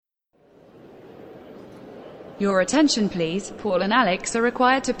Your attention, please. Paul and Alex are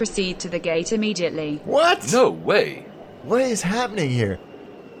required to proceed to the gate immediately. What? No way. What is happening here?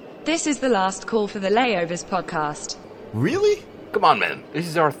 This is the last call for the Layovers podcast. Really? Come on, man. This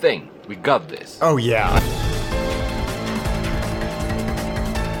is our thing. We got this. Oh, yeah.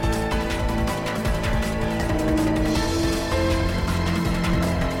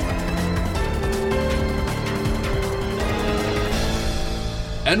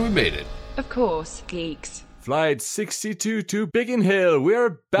 And we made it. Of course, geeks. Flight 62 to Biggin Hill.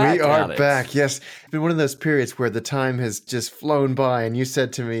 We're back, We are Alex. back, yes. It's been one of those periods where the time has just flown by, and you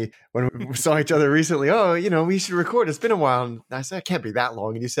said to me when we saw each other recently, we should record. It's been a while. And I said, it can't be that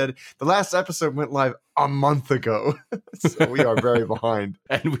long. And you said, the last episode went live a month ago. So we are very behind.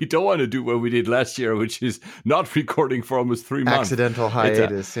 And we don't want to do what we did last year, which is not recording for almost 3 months. Accidental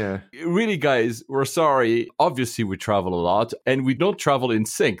hiatus, yeah. Really, guys, we're sorry. Obviously, we travel a lot, and we don't travel in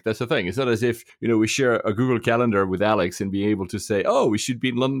sync. That's the thing. It's not as if, we share a Google Calendar with Alex and be able to say, we should be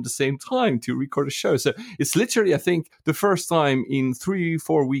in London at the same time to record a show. So it's literally, I think, the first time in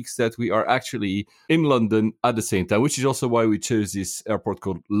 3-4 weeks that we are actually in London at the same time, which is also why we chose this airport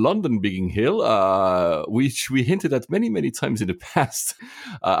called London Biggin Hill, which we hinted at many, many times in the past.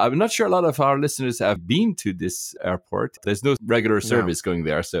 I'm not sure a lot of our listeners have been to this airport. There's no regular service going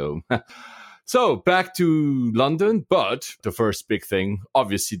there, so... So, back to London, but the first big thing,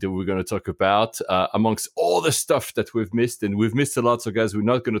 obviously, that we're going to talk about, amongst all the stuff that we've missed, and we've missed a lot, so guys, we're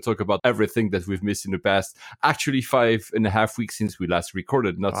not going to talk about everything that we've missed in the past. Actually, 5.5 weeks since we last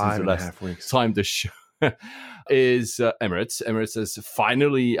recorded, not since the last time the show... is Emirates. Emirates has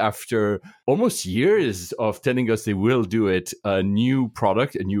finally, after almost years of telling us they will do it, a new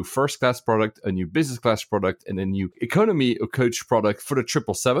product, a new first-class product, a new business class product, and a new economy coach product for the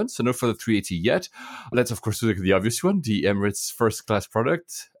 777, so not for the 380 yet. Let's, of course, look at the obvious one, the Emirates first-class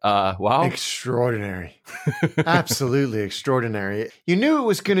product. Wow. Extraordinary. Absolutely extraordinary. You knew it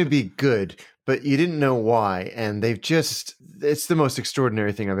was going to be good, but you didn't know why. And it's the most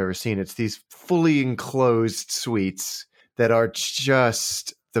extraordinary thing I've ever seen. It's these fully enclosed suites that are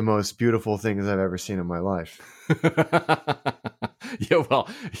just the most beautiful things I've ever seen in my life. Yeah, well,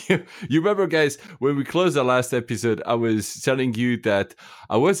 you remember, guys, when we closed our last episode, I was telling you that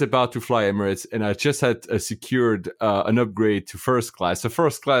I was about to fly Emirates and I just had secured an upgrade to first class. So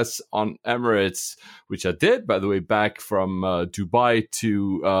first class on Emirates, which I did, by the way, back from Dubai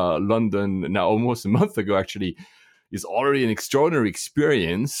to London now almost a month ago, actually, is already an extraordinary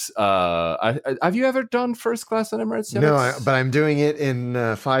experience. Have you ever done first class on Emirates? No, but I'm doing it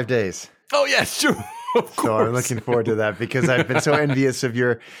in 5 days. Oh, yes, true. So I'm looking forward to that because I've been so envious of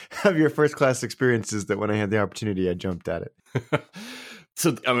your first class experiences that when I had the opportunity, I jumped at it.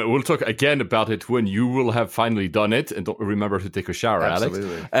 So we'll talk again about it when you will have finally done it, and don't remember to take a shower,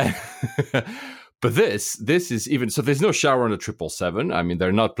 Absolutely. Alex. But this is even, so there's no shower on the 777. I mean,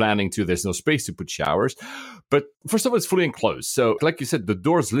 they're not planning to, there's no space to put showers. But first of all, it's fully enclosed. So like you said, the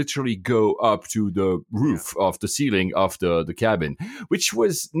doors literally go up to the roof of the ceiling of the cabin, which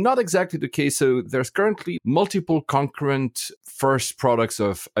was not exactly the case. So there's currently multiple concurrent first products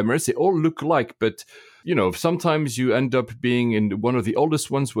of Emirates. They all look alike, but sometimes you end up being in one of the oldest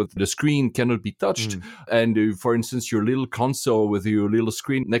ones where the screen cannot be touched. And for instance, your little console with your little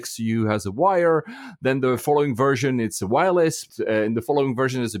screen next to you has a wire. Then the following version, it's a wireless. And the following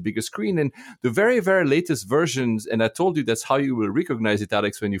version is a bigger screen. And the very, very latest versions, and I told you that's how you will recognize it,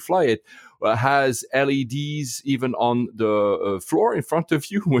 Alex, when you fly it, has LEDs even on the floor in front of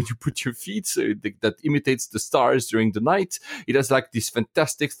you when you put your feet, so that imitates the stars during the night. It has like this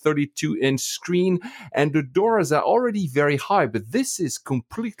fantastic 32-inch screen, and the doors are already very high, but this is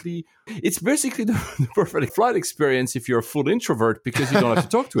completely... It's basically the perfect flight experience if you're a full introvert, because you don't have to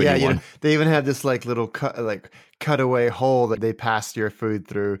talk to anyone. They even have this little cutaway hole that they pass your food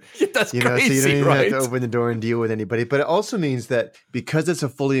through. Yeah, that's crazy, so you don't even right? have to open the door and deal with anybody. But it also means that because it's a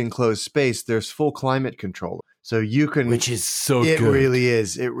fully enclosed space, there's full climate control. So you can, which is so good. It really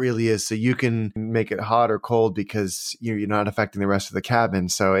is. It really is. So you can make it hot or cold because you're not affecting the rest of the cabin.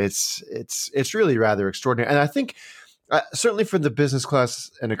 So it's really rather extraordinary. And I think certainly for the business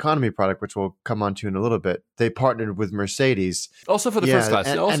class and economy product, which we'll come on to in a little bit, they partnered with Mercedes. Also for the first class.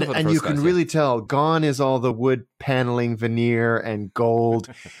 And you can really tell, gone is all the wood paneling, veneer, and gold.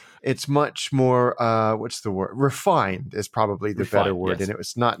 It's much more, what's the word? Refined is probably the better word. Yes. And it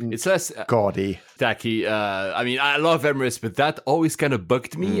was not It's less gaudy. tacky. I mean, I love Emirates, but that always kind of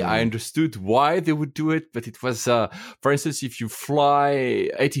bugged me. I understood why they would do it, but it was, for instance, if you fly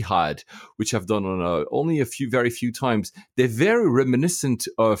Etihad, which I've done on only very few times, they're very reminiscent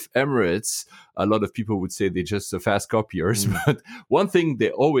of Emirates. A lot of people would say they're just fast copiers, but one thing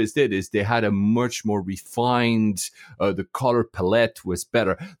they always did is they had a much more refined, the color palette was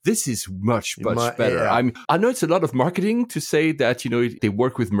better. This is much better. Yeah. I know it's a lot of marketing to say that, they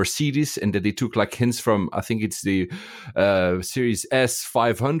work with Mercedes and that they took like hints from, I think it's the Series S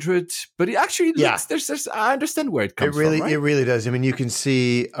 500, but it actually looks, I understand where it comes from, right? It really does. I mean, you can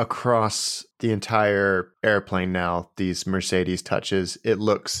see across the entire airplane now, these Mercedes touches. It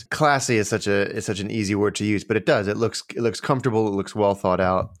looks classy is such an easy word to use, but it does. It looks comfortable. It looks well thought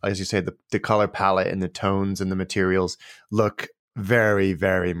out. As you say, the color palette and the tones and the materials look very,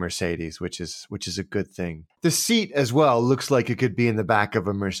 very Mercedes, which is a good thing. The seat as well looks like it could be in the back of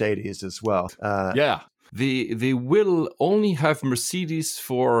a Mercedes as well. Yeah. They will only have Mercedes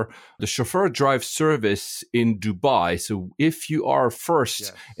for the chauffeur drive service in Dubai. So if you are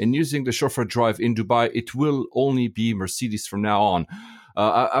first and using the chauffeur drive in Dubai, it will only be Mercedes from now on.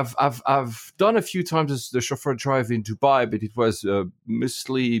 I've done a few times the chauffeur drive in Dubai, but it was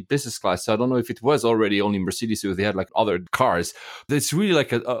mostly business class. So I don't know if it was already only Mercedes or they had like other cars. It's really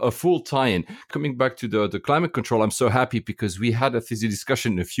like a full tie-in. Coming back to the climate control, I'm so happy because we had a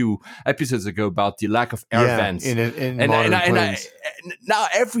discussion a few episodes ago about the lack of air vents. Now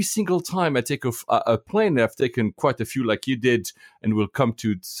every single time I take a plane, I've taken quite a few like you did, and we'll come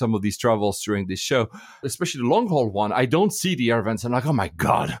to some of these travels during this show, especially the long haul one. I don't see the air vents. I'm like, oh my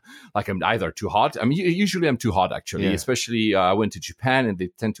God, like I'm either too hot. I mean, usually I'm too hot actually, especially I went to Japan and they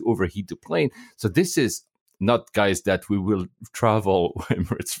tend to overheat the plane. So this is not, guys, that we will travel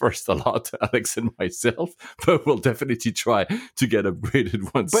Emirates first a lot, Alex and myself, but we'll definitely try to get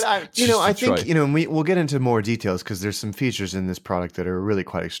upgraded once. But I think, and we'll get into more details because there's some features in this product that are really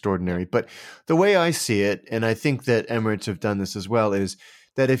quite extraordinary. But the way I see it, and I think that Emirates have done this as well, is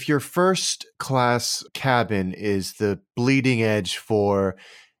that if your first class cabin is the bleeding edge for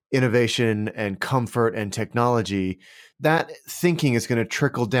innovation and comfort and technology, that thinking is going to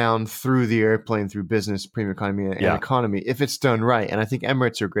trickle down through the airplane, through business, premium economy, and economy, if it's done right. And I think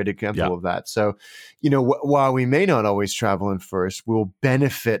Emirates are a great example of that. So, while we may not always travel in first, we'll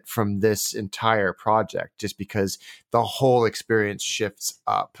benefit from this entire project just because the whole experience shifts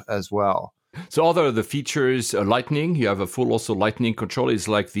up as well. So other the features, lightning, you have a full also lightning control. It's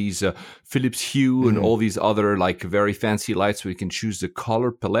like these Philips Hue and all these other like very fancy lights where you can choose the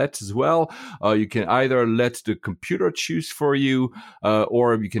color palette as well. You can either let the computer choose for you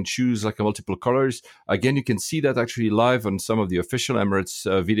or you can choose like a multiple colors. Again, you can see that actually live on some of the official Emirates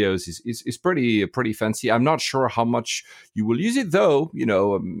videos is pretty fancy. I'm not sure how much you will use it though.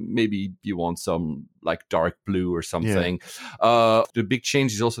 Maybe you want some like dark blue or something. The big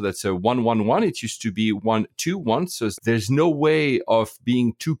change is also that's a 1-1-1. It used to be 1-2-1. So there's no way of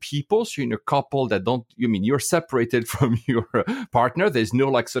being two people. So you're in a couple that you're separated from your partner. There's no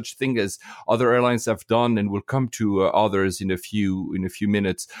like such thing as other airlines have done, and we'll come to others in a few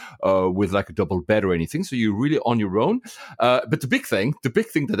minutes with like a double bed or anything. So you're really on your own. But the big thing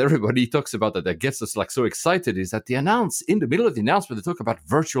that everybody talks about that gets us like so excited is that they announce in the middle of the announcement, they talk about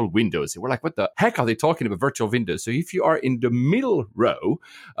virtual windows. We're like, what the heck are they talking about virtual windows? So if you are in the middle row,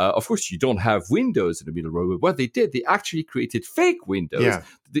 of course you don't have windows in the middle row, but what they did, they actually created fake windows. Yeah.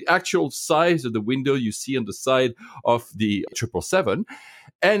 The actual size of the window you see on the side of the 777.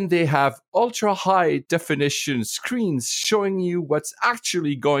 And they have ultra high definition screens showing you what's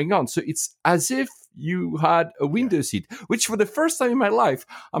actually going on. So it's as if you had a window seat, which for the first time in my life,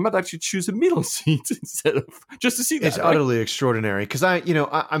 I might actually choose a middle seat instead of just to see that. It's utterly extraordinary because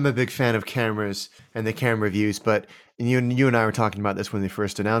I'm a big fan of cameras and the camera views, but you and I were talking about this when they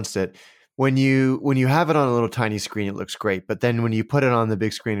first announced it. When you have it on a little tiny screen, it looks great. But then when you put it on the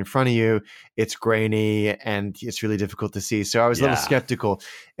big screen in front of you, it's grainy and it's really difficult to see. So I was a little skeptical.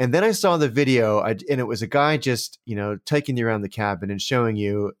 And then I saw the video and it was a guy just, taking you around the cabin and showing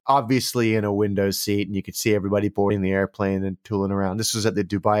you obviously in a window seat, and you could see everybody boarding the airplane and tooling around. This was at the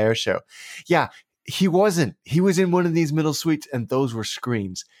Dubai Air Show. Yeah, he wasn't. He was in one of these middle suites and those were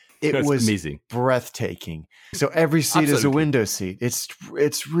screens. It was amazing, breathtaking. So every seat is a window seat.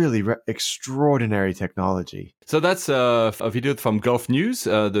 It's really extraordinary technology. So that's a video from Gulf News.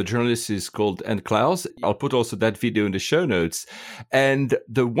 The journalist is called Ant Klaus. I'll put also that video in the show notes. And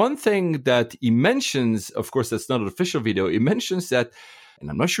the one thing that he mentions, of course, that's not an official video. He mentions that and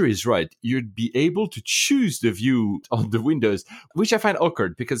I'm not sure he's right, you'd be able to choose the view on the windows, which I find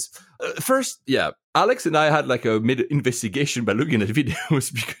awkward because first, Alex and I had like a mid-investigation by looking at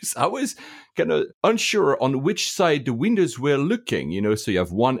videos because I was kind of unsure on which side the windows were looking, so you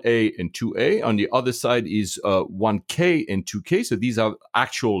have 1A and 2A. On the other side is 1K and 2K. So these are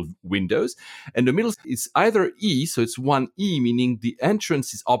actual windows. And the middle is either E, so it's 1E, meaning the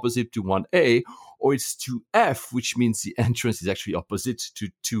entrance is opposite to 1A, or it's 2F, which means the entrance is actually opposite to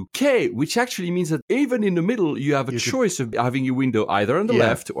 2K, which actually means that even in the middle, you have a choice of having your window either on the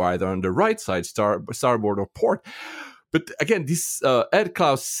left or either on the right side, starboard or port. But again, this Ed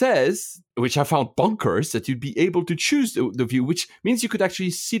Klaus says, which I found bonkers, that you'd be able to choose the view, which means you could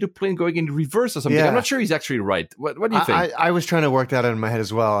actually see the plane going in reverse or something. Yeah. I'm not sure he's actually right. What do you think? I was trying to work that out in my head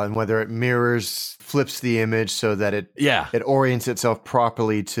as well, and whether it flips the image so that it orients itself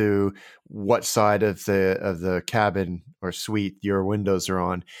properly to what side of the cabin or suite your windows are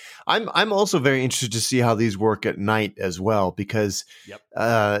on. I'm also very interested to see how these work at night as well, because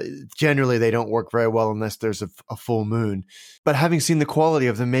generally they don't work very well unless there's a full moon. But having seen the quality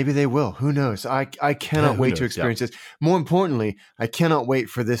of them, maybe they will. Who knows? I cannot wait to experience this. More importantly, I cannot wait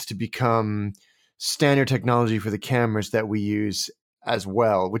for this to become standard technology for the cameras that we use as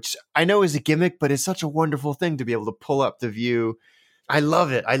well, which I know is a gimmick, but it's such a wonderful thing to be able to pull up the view. I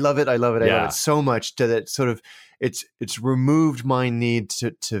love it. I love it so much that it sort of it's removed my need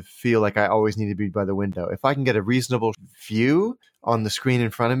to feel like I always need to be by the window. If I can get a reasonable view on the screen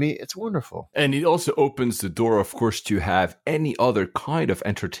in front of me, it's wonderful. And it also opens the door, of course, to have any other kind of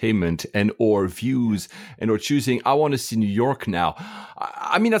entertainment and or views and or choosing, I want to see New York now.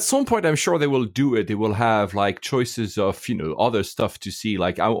 I mean, at some point, I'm sure they will do it. They will have like choices of, other stuff to see.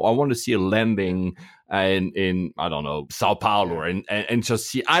 Like I want to see a landing in I don't know, Sao Paulo and just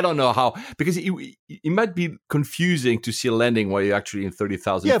see, I don't know how, because it might be confusing to see a landing while you're actually in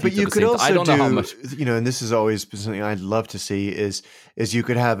 30,000 feet. Yeah, but you could also I don't know how much. And this is always something I'd love to see is you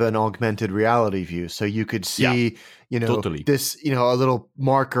could have an augmented reality view. So you could see, totally. this, a little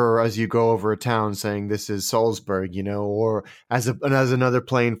marker as you go over a town saying this is Salzburg, or as another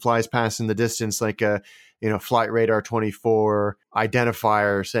plane flies past in the distance, like a, Flight Radar 24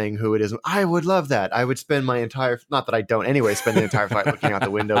 identifier saying who it is. I would love that. I would spend my not that I don't anyway, spend the entire flight looking out the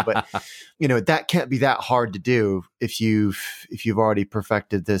window, but that can't be that hard to do if you've already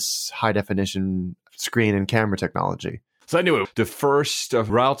perfected this high definition screen and camera technology. So anyway, the first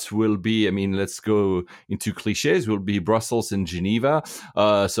routes will be, let's go into cliches, will be Brussels and Geneva.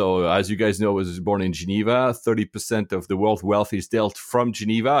 So as you guys know, I was born in Geneva. 30% of the world's wealth is dealt from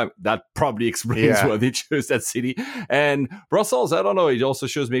Geneva. That probably explains why they chose that city. And Brussels, I don't know, it also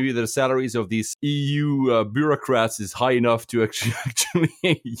shows maybe the salaries of these EU bureaucrats is high enough to actually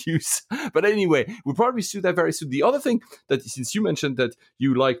use. But anyway, we'll probably see that very soon. The other thing that, since you mentioned that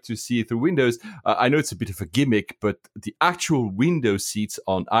you like to see through windows, I know it's a bit of a gimmick, but the actual window seats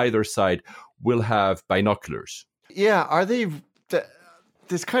on either side will have binoculars. Yeah, are they?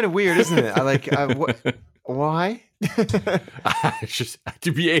 It's kind of weird, isn't it? Why? Just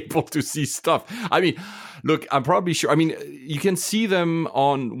to be able to see stuff. Look, I'm probably sure. You can see them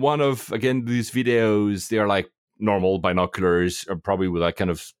on one of, again, these videos. They're like normal binoculars, or probably with that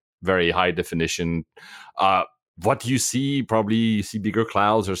kind of very high definition. What you see, probably you see bigger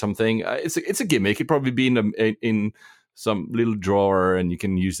clouds or something. It's a gimmick. It'd probably be in some little drawer, and you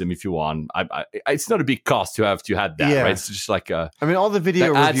can use them if you want. It's not a big cost to have that, right? It's just like all the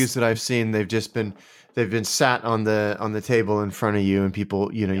video reviews that I've seen, they've been sat on the table in front of you, and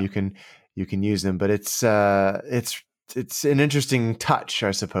people, you can use them. But it's an interesting touch,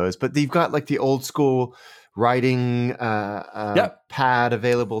 I suppose. But you've got like the old school writing pad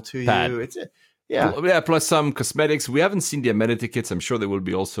available to you. Plus some cosmetics. We haven't seen the amenity kits. I'm sure they will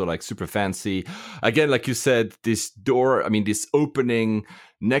be also like super fancy. Again, like you said, this door, this opening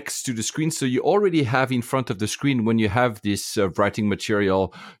next to the screen. So you already have in front of the screen, when you have this writing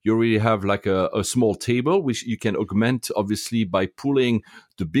material, you already have like a small table, which you can augment, obviously, by pulling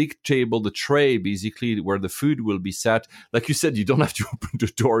the big table, the tray, basically, where the food will be set. Like you said, you don't have to open the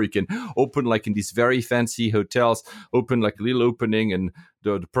door. You can open, like in these very fancy hotels, open like a little opening, and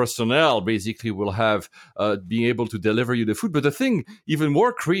the personnel basically will have being able to deliver you the food. But the thing, even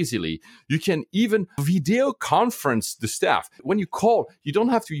more crazily, you can even video conference the staff. When you call, you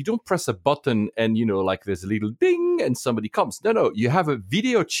don't press a button and, like there's a little ding and somebody comes. No, you have a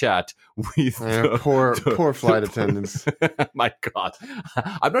video chat with poor flight attendants. My God.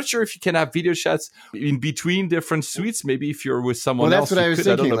 I'm not sure if you can have video chats in between different suites. Maybe if you're with someone else. Well, that's what I was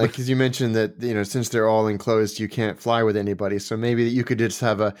thinking. Like, because you mentioned that, since they're all enclosed, you can't fly with anybody. So maybe you could just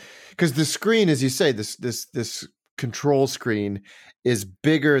have because the screen, as you say, this control screen is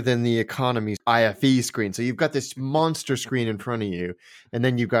bigger than the economy IFE screen. So you've got this monster screen in front of you, and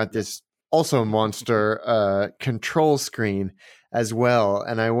then you've got this also monster control screen as well.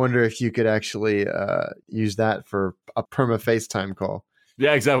 And I wonder if you could actually use that for a perma FaceTime call.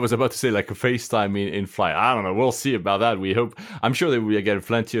 Yeah, exactly. I was about to say like a FaceTime in flight. I don't know. We'll see about that. We hope. I'm sure that we get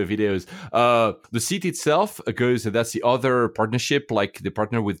plenty of videos. The seat itself goes. That's the other partnership, like the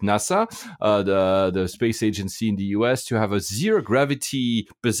partner with NASA, the space agency in the US, to have a zero gravity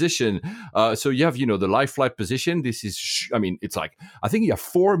position. So you have, the life flight position. This is, it's like, I think you have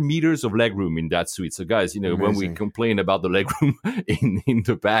 4 meters of legroom in that suite. So guys, Amazing. When we complain about the legroom in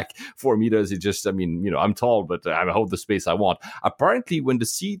the back, 4 meters, it just, I'm tall, but I hold the space I want. Apparently, when the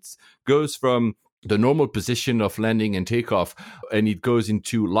seat goes from the normal position of landing and takeoff and it goes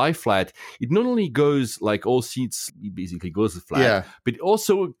into lie flat, it not only goes like all seats, it basically goes flat, but it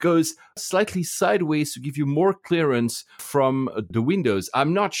also goes slightly sideways to give you more clearance from the windows.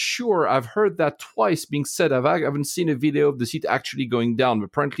 I'm not sure. I've heard that twice being said. I haven't seen a video of the seat actually going down, but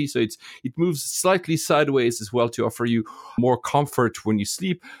apparently so it moves slightly sideways as well to offer you more comfort when you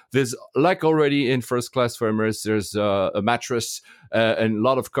sleep. There's, like already in first class for Emirates, there's a mattress and a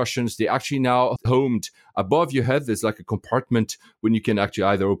lot of cushions. They actually now homed above your head. There's like a compartment when you can actually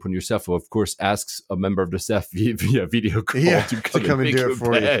either open yourself or, of course, ask a member of the staff via video call to come and do it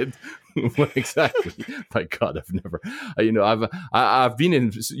for you. Well, exactly. My God, I've never, I've been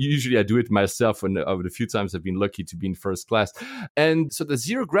in, usually I do it myself when over the few times I've been lucky to be in first class. And so the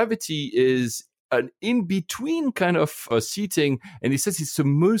zero gravity is an in-between kind of seating, and he says it's the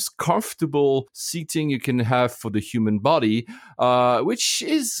most comfortable seating you can have for the human body, which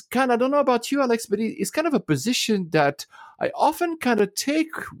is kind of, I don't know about you, Alex, but it's kind of a position that I often kind of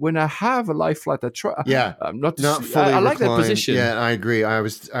take when I have a lie flat. I'm not fully. I like that position. Yeah, I agree. I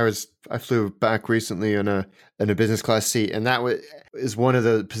flew back recently in a business class seat, and that is one of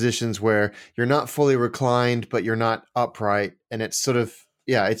the positions where you're not fully reclined, but you're not upright, and it's sort of.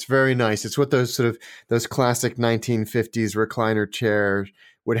 Yeah, it's very nice. It's what those classic 1950s recliner chairs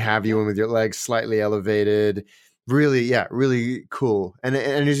would have you in, with your legs slightly elevated. Really cool. And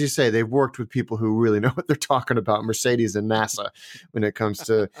as you say, they've worked with people who really know what they're talking about, Mercedes and NASA, when it comes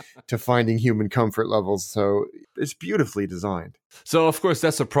to finding human comfort levels. So it's beautifully designed. So, of course,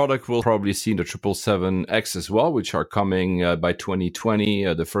 that's a product we'll probably see in the 777X as well, which are coming by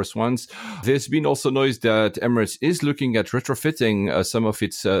 2020, the first ones. There's been also noise that Emirates is looking at retrofitting some of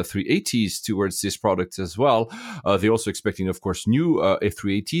its 380s towards this product as well. They're also expecting, of course, new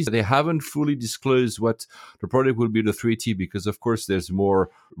A380s. They haven't fully disclosed what the product will be, the 380, because, of course, there's more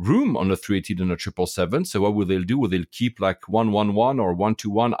room on the 380 than a 777. So what will they do? Will they keep like 111 or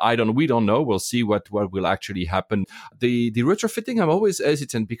 121? We don't know. We'll see what will actually happen. The retrofitting, I'm always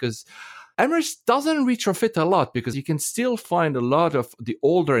hesitant because Emirates doesn't retrofit a lot, because you can still find a lot of the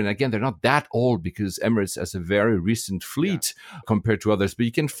older, and again, they're not that old because Emirates has a very recent fleet compared to others, but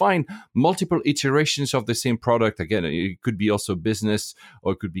you can find multiple iterations of the same product. Again, it could be also business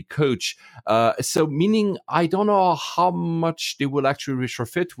or it could be coach. So meaning, I don't know how much they will actually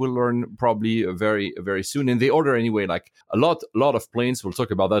retrofit. We'll learn probably very, very soon. And they order anyway, like a lot of planes. We'll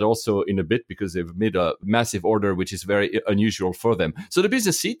talk about that also in a bit, because they've made a massive order, which is very unusual for them. So the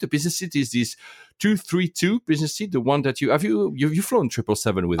business seat is this 232 business seat, the one that you've flown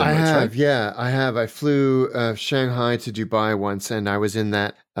 777 with Emirates, I have, right? Yeah, I have. I flew Shanghai to Dubai once, and I was in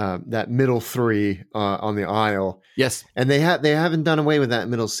that middle three on the aisle. Yes, and they haven't done away with that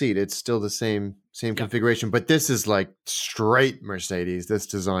middle seat. It's still the same configuration, but this is like straight Mercedes. This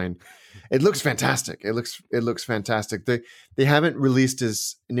design, it looks fantastic. It looks fantastic. They haven't released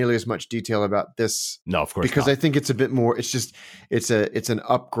nearly as much detail about this. No, of course, because not. I think it's a bit more. It's an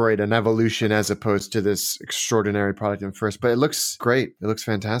upgrade, an evolution, as opposed to this extraordinary product in first. But it looks great. It looks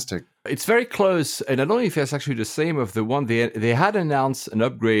fantastic. It's very close, and I don't know if it's actually the same of the one they had announced an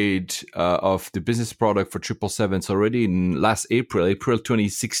upgrade of the business product for 777s already in last April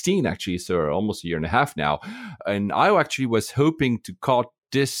 2016, actually, so almost a year and a half now. And I actually was hoping to caught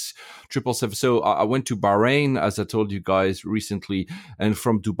this 777. So I went to Bahrain, as I told you guys recently, and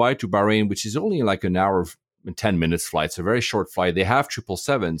from Dubai to Bahrain, which is only like an hour of 10 minutes flight, so a very short flight. They have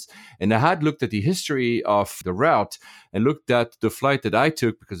 777s, and I had looked at the history of the route and looked at the flight that I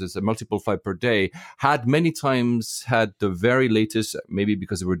took, because it's a multiple flight per day, had many times had the very latest, maybe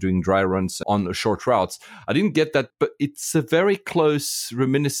because they were doing dry runs on short routes. I didn't get that, but it's a very close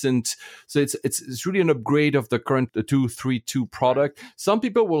reminiscent. So it's really an upgrade of the current 232 product. Some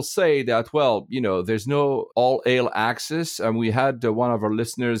people will say that, well, there's no all AIL access, and we had one of our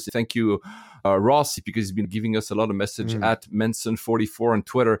listeners, thank you, Rossi, because he's been giving us a lot of message at Menson44 on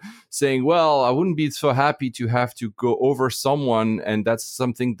Twitter saying, well, I wouldn't be so happy to have to go over someone, and that's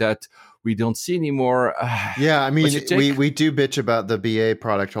something that we don't see anymore. Yeah, I mean, we do bitch about the BA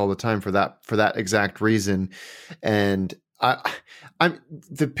product all the time for that exact reason. And I'm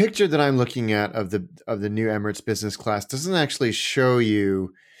the picture that I'm looking at of the new Emirates business class doesn't actually show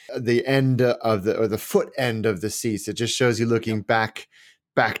you the end of the foot end of the seats. It just shows you looking back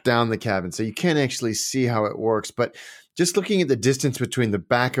down the cabin, so you can't actually see how it works. But just looking at the distance between the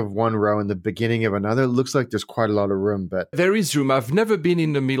back of one row and the beginning of another, it looks like there's quite a lot of room. But there is room. I've never been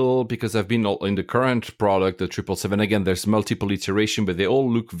in the middle because I've been in the current product, the 777. Again, there's multiple iteration, but they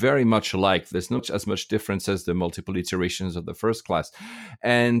all look very much alike. There's not as much difference as the multiple iterations of the first class.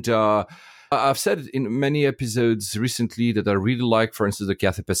 And I've said in many episodes recently that I really like, for instance, the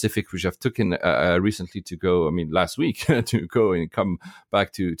Cathay Pacific, which I've taken recently to go, last week to go and come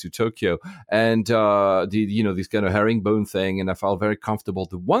back to Tokyo. And this kind of herringbone thing, and I felt very comfortable.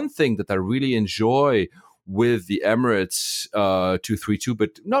 The one thing that I really enjoy with the Emirates 232,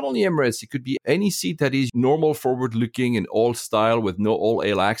 but not only Emirates, it could be any seat that is normal, forward-looking, and all style with no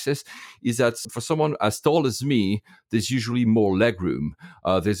all-aisle access, is that for someone as tall as me, there's usually more legroom.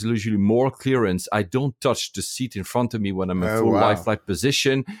 There's usually more clearance. I don't touch the seat in front of me when I'm in full lie flat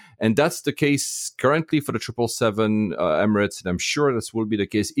position. And that's the case currently for the 777 Emirates, and I'm sure this will be the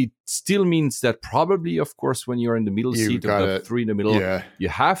case. It still means that probably, of course, when you're in the middle seat of the three in the middle, you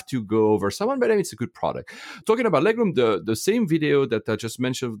have to go over someone, but it's a good product. Talking about legroom, the same video that I just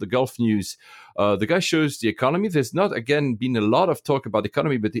mentioned of the Gulf News, the guy shows the economy. There's not, again, been a lot of talk about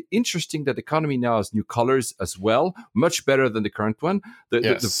economy, but the interesting that economy now has new colors as well, much better than the current one.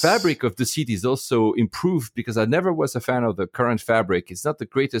 The fabric of the seat is also improved, because I never was a fan of the current fabric. It's not the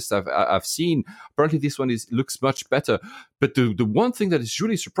greatest I've seen. Apparently this one looks much better. But the one thing that is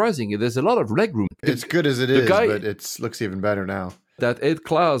really surprising is there's a lot of legroom. It's good as it is, but it looks even better now. That Ed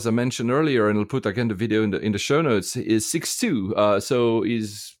Klaus I mentioned earlier, and I'll put again the video in the show notes, is 6'2", so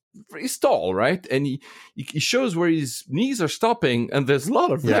he's tall, right? And he shows where his knees are stopping, and there's a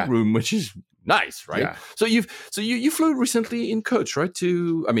lot of leg room, which is nice, right? Yeah. So you flew recently in coach, right?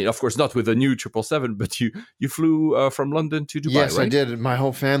 Of course not with a new 777, but you flew from London to Dubai, yes, right? I did. My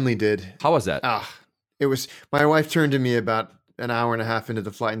whole family did. How was that? It was. My wife turned to me about an hour and a half into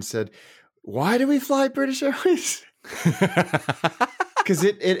the flight and said, "Why do we fly British Airways?" Because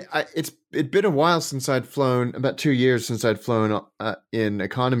it's been a while since I'd flown, about 2 years since I'd flown in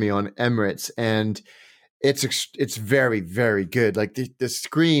economy on Emirates, and it's very, very good. Like the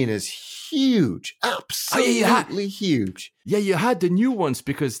screen is huge, absolutely huge. Yeah, you had the new ones,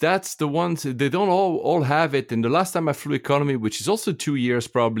 because that's the ones, they don't all have it. And the last time I flew economy, which is also 2 years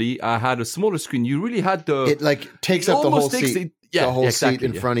probably, I had a smaller screen. You really had it takes up the whole seat. The whole seat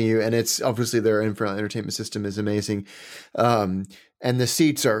in front of you, and it's obviously their infrared entertainment system is amazing, and the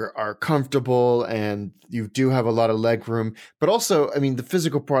seats are comfortable, and you do have a lot of leg room. But also, the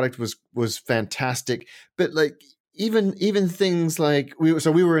physical product was fantastic. But like even things like we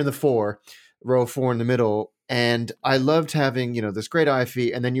were in the row 4 in the middle, and I loved having this great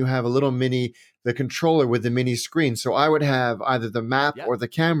IFE, and then you have a little the controller with the mini screen. So I would have either the map or the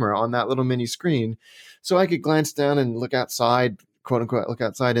camera on that little mini screen. So I could glance down and look outside, quote unquote, look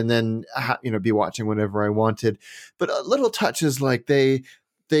outside, and then be watching whenever I wanted. But little touches like they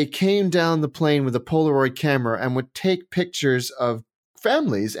came down the plane with a Polaroid camera and would take pictures of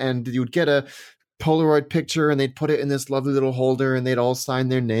families, and you would get a Polaroid picture and they'd put it in this lovely little holder, and they'd all sign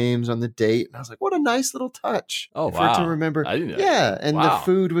their names on the date. And I was like, what a nice little touch. Oh, wow. To remember. I didn't know. Yeah. And the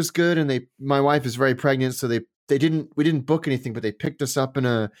food was good. And my wife is very pregnant, so we didn't book anything, but they picked us up in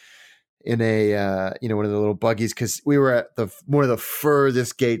a one of the little buggies, because we were at one of the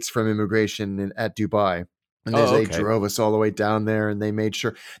furthest gates from immigration at Dubai, and they drove us all the way down there, and they made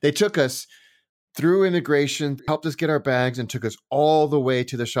sure they took us through immigration, helped us get our bags, and took us all the way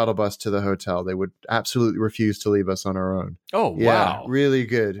to the shuttle bus to the hotel. They would absolutely refuse to leave us on our own. Oh, yeah, wow. really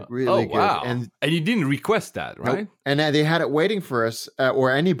good. Really good. Wow. And you didn't request that, right? Nope. And they had it waiting for us,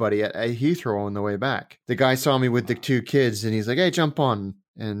 or anybody at Heathrow on the way back. The guy saw me with the 2 kids, and he's like, hey, jump on.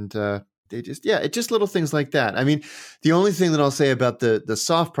 And it's just little things like that. The only thing that I'll say about the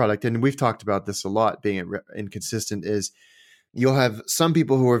soft product, and we've talked about this a lot being inconsistent, is you'll have some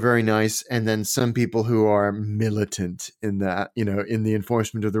people who are very nice, and then some people who are militant in that, in the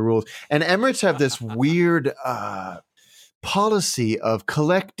enforcement of the rules. And Emirates have this weird policy of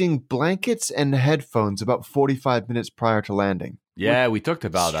collecting blankets and headphones about 45 minutes prior to landing. Yeah, we talked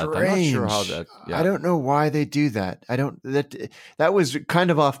about that. I'm not sure how that. Yeah. I don't know why they do that. That was kind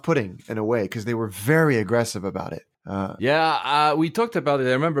of off-putting in a way, because they were very aggressive about it. We talked about it.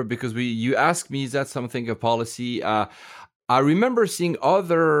 I remember because you asked me, is that something a policy? I remember seeing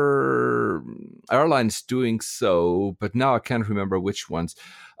other airlines doing so, but now I can't remember which ones.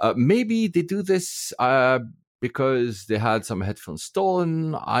 Maybe they do this because they had some headphones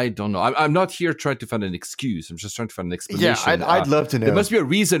stolen. I don't know. I'm not here trying to find an excuse. I'm just trying to find an explanation. Yeah, I'd love to know. There must be a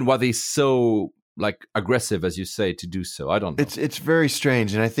reason why they're so aggressive, as you say, to do so. I don't know. It's very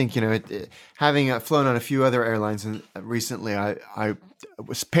strange, and I think having flown on a few other airlines recently, I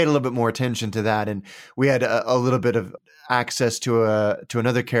was paid a little bit more attention to that, and we had a little bit of access to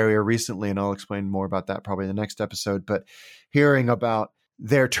another carrier recently, and I'll explain more about that probably in the next episode. But hearing about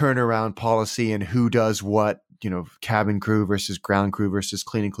their turnaround policy and who does what, cabin crew versus ground crew versus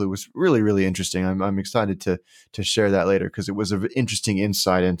cleaning crew was really, really interesting. I'm excited to share that later because it was an interesting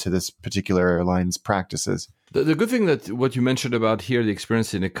insight into this particular airline's practices. The good thing that what you mentioned about here, the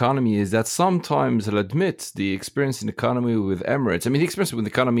experience in economy, is that sometimes, I'll admit, the experience in economy with Emirates, the experience with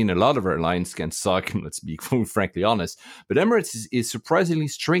economy in a lot of airlines can suck, let's be frankly honest, but Emirates is surprisingly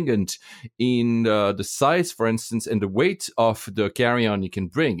stringent in the size, for instance, and the weight of the carry-on you can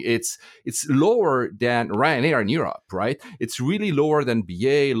bring. It's lower than Ryanair in Europe, right? It's really lower than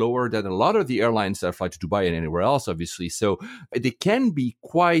BA, lower than a lot of the airlines that fly to Dubai and anywhere else, obviously. So they can be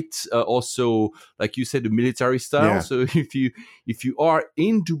quite also, like you said, the military style. Yeah. So if you are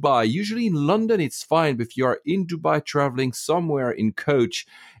in Dubai, usually in London it's fine, but if you are in Dubai traveling somewhere in coach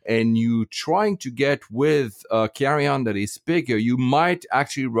and you trying to get with a carry-on that is bigger, you might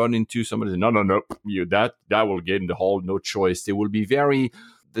actually run into somebody. No, that will get in the hall, no choice. There will be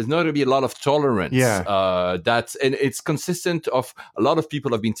there's not going to be a lot of tolerance. Yeah. And it's consistent of a lot of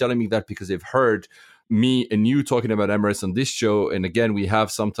people have been telling me that because they've heard me and you talking about Emirates on this show. And again, we have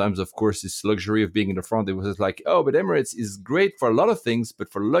sometimes, of course, this luxury of being in the front. It was like, but Emirates is great for a lot of things,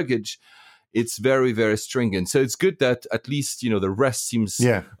 but for luggage, it's very, very stringent. So it's good that at least, the rest seems,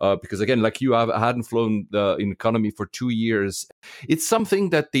 because again, like you, I hadn't flown in economy for 2 years. It's something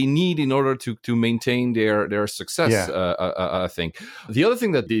that they need in order to maintain their success, I think. The other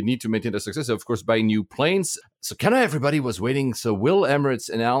thing that they need to maintain their success is, of course, buying new planes. So kind of everybody was waiting. So will Emirates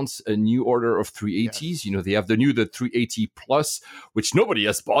announce a new order of 380s? Yes. They have the 380 Plus, which nobody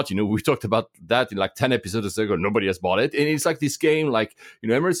has bought. We talked about that in like 10 episodes ago. Nobody has bought it. And it's like this game,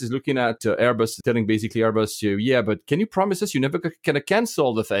 Emirates is looking at Airbus, telling basically Airbus, but can you promise us you never can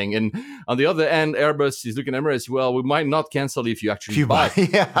cancel the thing? And on the other end, Airbus is looking at Emirates, well, we might not cancel if you actually buy.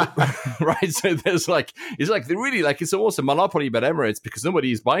 Right? So there's it's almost a monopoly about Emirates because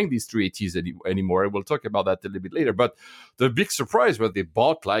nobody is buying these 380s anymore. We'll talk about that a little bit later. But the big surprise was they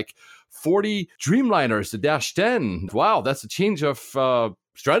bought 40 Dreamliners, the Dash 10. Wow, that's a change of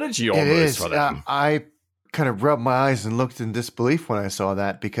strategy almost. It is. For them. I kind of rubbed my eyes and looked in disbelief when I saw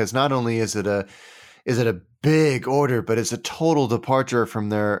that because not only is it a big order, but it's a total departure from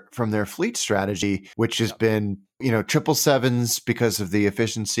their fleet strategy, which has been 777s because of the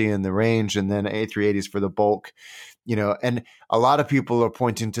efficiency and the range, and then A380s for the bulk. And a lot of people are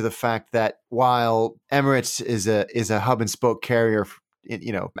pointing to the fact that while Emirates is a hub and spoke carrier,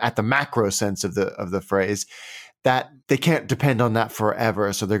 at the macro sense of the phrase, that they can't depend on that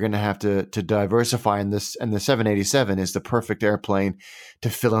forever. So they're going to have to diversify in this. And the 787 is the perfect airplane to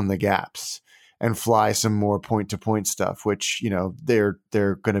fill in the gaps and fly some more point-to-point stuff, which, they're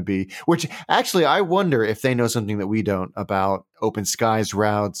going to be, which actually I wonder if they know something that we don't about open skies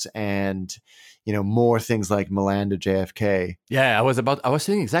routes and, more things like Milan to JFK. Yeah, I was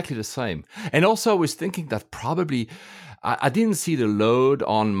thinking exactly the same. And also I was thinking that probably, I didn't see the load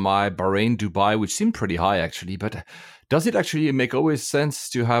on my Bahrain Dubai, which seemed pretty high actually, but does it actually make always sense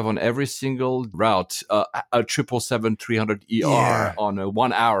to have on every single route a 777-300ER on a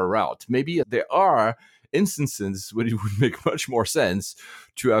 1 hour route? Maybe there are instances when it would make much more sense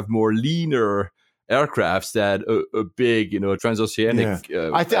to have more leaner aircrafts than a big,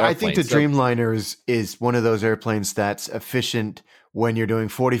 transoceanic I think the Dreamliner is one of those airplanes that's efficient when you're doing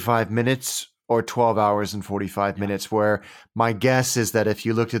 45 minutes or 12 hours and 45 minutes, where my guess is that if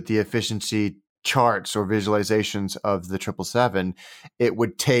you looked at the efficiency charts or visualizations of the 777, it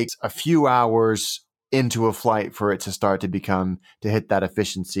would take a few hours into a flight for it to start to hit that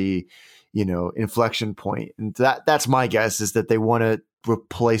efficiency, inflection point. And that's my guess, is that they want to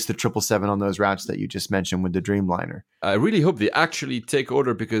replace the 777 on those routes that you just mentioned with the Dreamliner. I really hope they actually take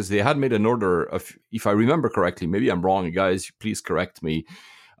order, because they had made an order of, if I remember correctly, maybe I'm wrong, guys, please correct me.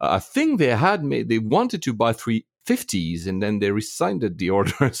 I think they wanted to buy 350s and then they rescinded the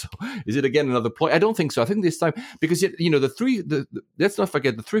order. So is it again another ploy? I don't think so. I think this time, because let's not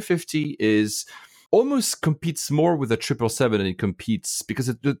forget the 350 is almost competes more with the 777 than it competes, because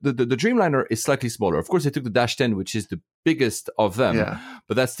the Dreamliner is slightly smaller. Of course, they took the Dash 10, which is the biggest of them,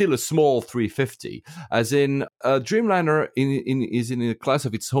 but that's still a small 350. As in, Dreamliner is in a class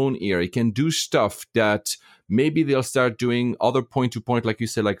of its own here. It can do stuff that maybe they'll start doing other point-to-point, like you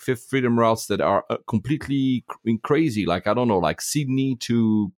said, like Fifth Freedom routes that are completely crazy. Like, I don't know, like Sydney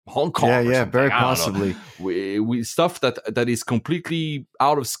to Hong Kong. Yeah, very possibly. We stuff that is completely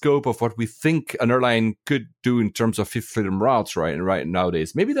out of scope of what we think an airline could do in terms of Fifth Freedom routes right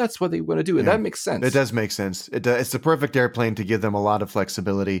nowadays. Maybe that's what they want to do, and that makes sense. It does make sense. It's the perfect airplane to give them a lot of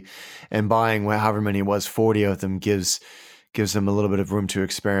flexibility, and buying however many it was, 40 of them gives them a little bit of room to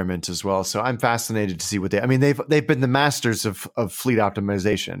experiment as well. So I'm fascinated to see what they've been the masters of fleet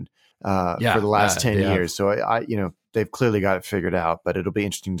optimization for the last 10 years. So I they've clearly got it figured out, but it'll be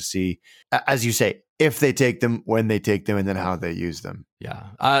interesting to see, as you say, if they take them, when they take them, and then how they use them.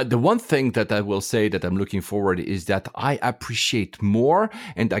 Yeah. The one thing that I will say that I'm looking forward is that I appreciate more,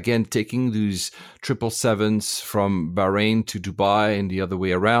 and again, taking these 777s from Bahrain to Dubai and the other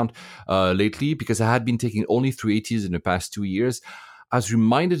way around lately, because I had been taking only 380s in the past 2 years, has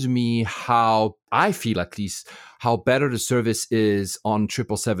reminded me how I feel, at least, how better the service is on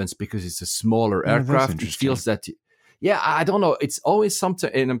 777s, because it's a smaller aircraft. It feels that... Yeah, I don't know. It's always something,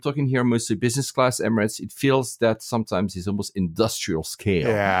 and I'm talking here mostly business class Emirates. It feels that sometimes it's almost industrial scale.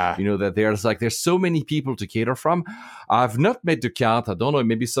 Yeah. That there's so many people to cater from. I've not made the count. I don't know.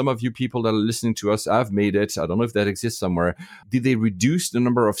 Maybe some of you people that are listening to us have made it. I don't know if that exists somewhere. Did they reduce the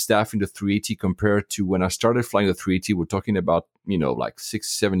number of staff in the 380 compared to when I started flying the 380? We're talking about, like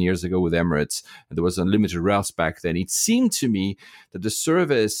 6-7 years ago with Emirates, and there was unlimited routes back then. It seemed to me that the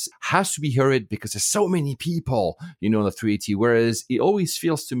service has to be hurried because there's so many people, on the 380, whereas it always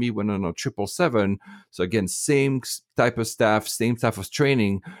feels to me when on a 777, so again, same type of staff, same type of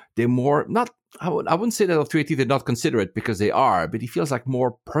training, they're more, I wouldn't say that on 380 they're not considerate, because they are, but it feels like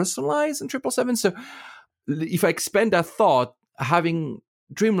more personalized in 777. So if I expand that thought, having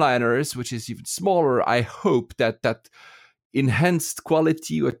Dreamliners, which is even smaller, I hope that enhanced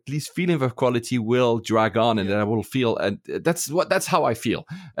quality, or at least feeling of quality, will drag on, and then I will feel, and that's how I feel.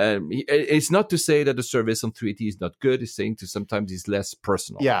 It's not to say that the service on 380 is not good. It's saying to sometimes it's less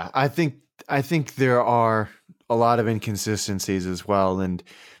personal. Yeah, I think there are a lot of inconsistencies as well, and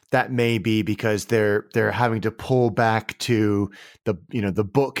that may be because they're having to pull back to the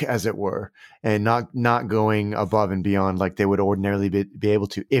book, as it were, and not going above and beyond like they would ordinarily be able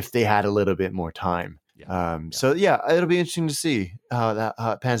to if they had a little bit more time. So it'll be interesting to see how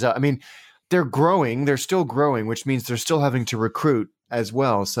it pans out. I mean, they're growing, they're still growing, which means they're still having to recruit as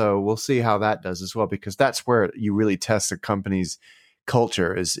well. So we'll see how that does as well, because that's where you really test a company's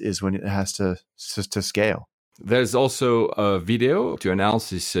culture is when it has to scale. There's also a video to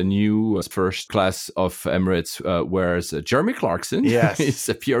announce this new first class of Emirates, where Jeremy Clarkson is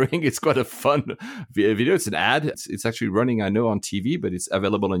appearing. It's quite a fun video. It's an ad. It's actually running, I know, on TV, but it's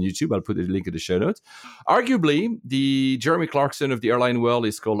available on YouTube. I'll put a link in the show notes. Arguably, the Jeremy Clarkson of the airline world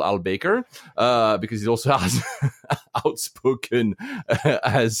is called Al Baker, because he also has outspoken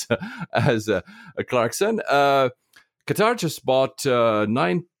as a Clarkson. Qatar just bought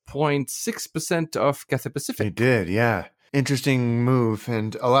 9.6% of Cathay Pacific. They did, yeah. Interesting move.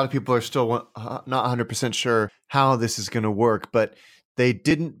 And a lot of people are still not 100% sure how this is going to work, but they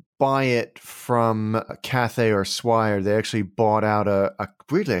didn't buy it from Cathay or Swire. They actually bought out a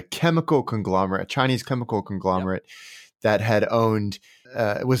chemical conglomerate, a Chinese chemical conglomerate that had owned,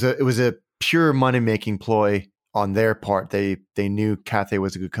 it was a pure money-making ploy on their part. They knew Cathay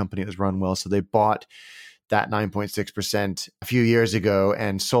was a good company that was run well, so they bought that 9.6% a few years ago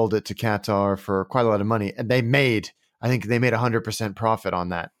and sold it to Qatar for quite a lot of money. And I think they made 100% profit on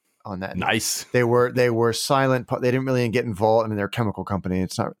that. Nice. They were silent. They didn't really get involved. I mean, they're a chemical company.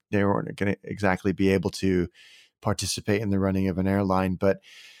 They weren't going to exactly be able to participate in the running of an airline, but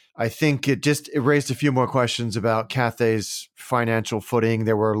I think it raised a few more questions about Cathay's financial footing.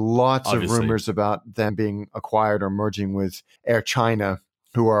 There were lots of rumors about them being acquired or merging with Air China,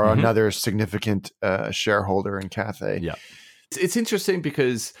 who are another significant shareholder in Cathay. Yeah. It's interesting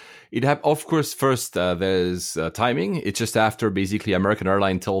because of course, first there's timing. It's just after basically American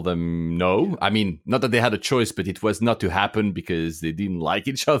Airlines told them no. I mean, not that they had a choice, but it was not to happen because they didn't like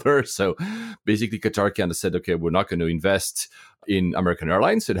each other. So basically Qatar kind of said, okay, we're not going to invest in American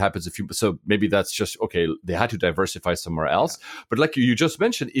Airlines. It happens so maybe that's just, okay, they had to diversify somewhere else. Yeah. But like you just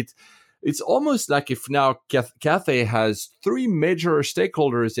mentioned, it's almost like if now Cathay has three major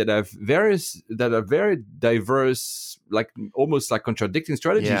stakeholders that are very diverse, like almost like contradicting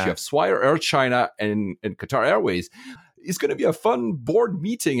strategies. Yeah. You have Swire, Air China, and Qatar Airways. it's going to be a fun board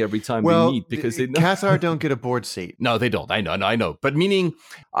meeting every time Well, they meet because they know. Qatar don't get a board seat. No, they don't. I know. But meaning,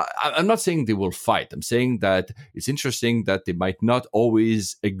 I'm not saying they will fight. I'm saying that it's interesting that they might not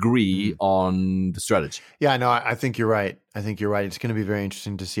always agree on the strategy. Yeah, no, I think you're right. It's going to be very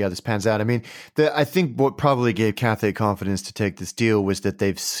interesting to see how this pans out. I mean, I think what probably gave Cathay confidence to take this deal was that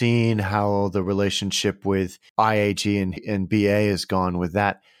they've seen how the relationship with IAG and BA has gone with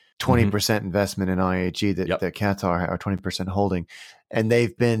that 20% investment in IAG that Qatar are 20% holding. And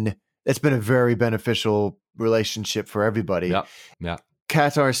it's been a very beneficial relationship for everybody. Yeah.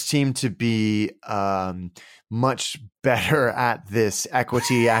 Qatar seem to be much better at this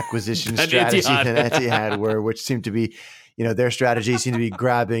equity acquisition strategy than Etihad which seemed to be, their strategy seemed to be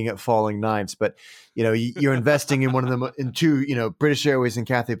grabbing at falling knives. But, you're investing in one of them, in two, British Airways and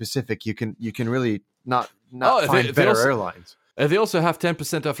Cathay Pacific. You can really not find better airlines. They also have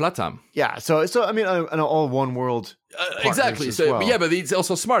 10% of LATAM. Yeah, so I mean, an all one world. Exactly. So well. but it's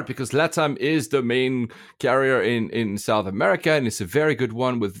also smart because LATAM is the main carrier in South America, and it's a very good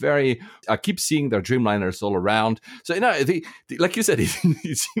one with I keep seeing their Dreamliners all around. So like you said, it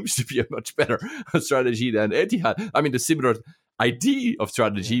seems to be a much better strategy than Etihad. I mean, the similar idea of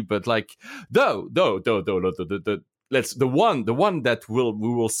strategy, but like the one that we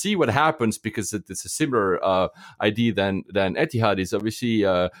will see what happens because it's a similar idea than Etihad is obviously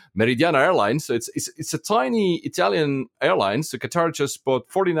Meridiana Airlines. So it's a tiny Italian airline. So Qatar just bought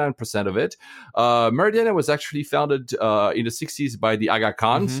 49% of it. Meridiana was actually founded in the 60s by the Aga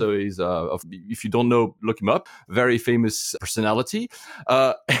Khan. So he's if you don't know, look him up. Very famous personality.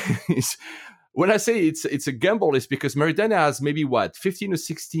 When I say it's a gamble, it's because Meridiana has maybe 15 or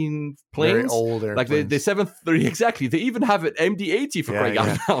 16 planes. Very old airplanes. Like the 730, exactly. They even have an MD-80 for crying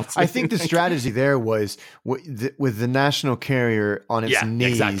out loud. I think the strategy there was with the national carrier on its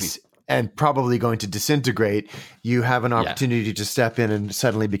knees and probably going to disintegrate, you have an opportunity to step in and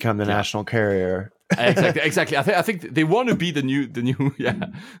suddenly become the national carrier. Exactly. I think they want to be the new.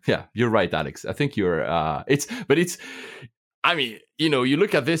 Yeah. You're right, Alex. I think you're. I mean, you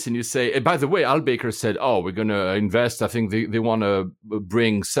look at this and you say, by the way, Al Baker said, we're going to invest. I think they want to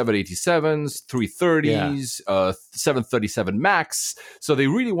bring 787s, 330s, 737 MAX. So they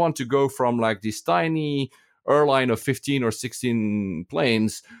really want to go from like this tiny airline of 15 or 16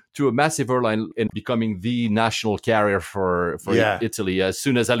 planes to a massive airline and becoming the national carrier for Italy as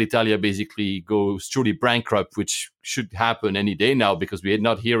soon as Alitalia basically goes truly bankrupt, which should happen any day now because we're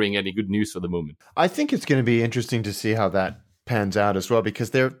not hearing any good news for the moment. I think it's going to be interesting to see how that pans out as well,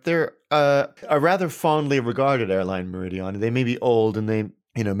 because they're a rather fondly regarded airline, Meridiana. They may be old and they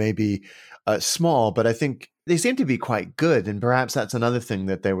may be small, but I think they seem to be quite good, and perhaps that's another thing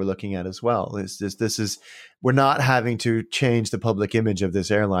that they were looking at as well. We're not having to change the public image of this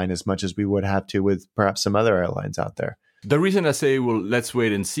airline as much as we would have to with perhaps some other airlines out there. The reason I say, well, let's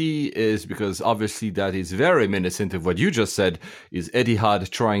wait and see is because obviously that is very reminiscent of what you just said, is Etihad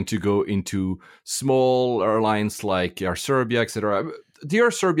trying to go into small airlines like Air Serbia, etc. The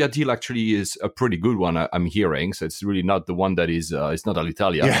Air Serbia deal actually is a pretty good one, I'm hearing. So it's really not the one that is, it's not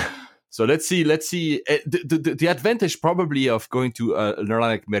Alitalia. Yeah. So let's see. The advantage probably of going to an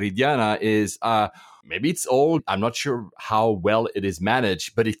airline like Meridiana is maybe it's old. I'm not sure how well it is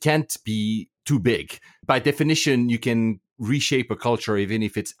managed, but it can't be too big. By definition, you can reshape a culture, even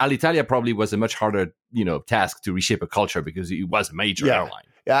if it's Alitalia probably was a much harder, task to reshape a culture because it was a major airline.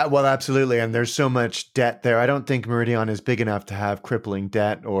 Yeah, well, absolutely. And there's so much debt there. I don't think Meridian is big enough to have crippling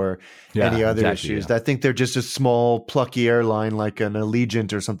debt or any other issues. Yeah. I think they're just a small, plucky airline like an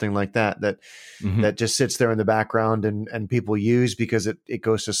Allegiant or something like that that just sits there in the background and people use because it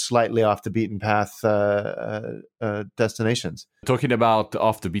goes to slightly off the beaten path destinations. Talking about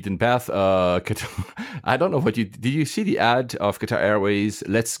off the beaten path, I don't know did you see the ad of Qatar Airways?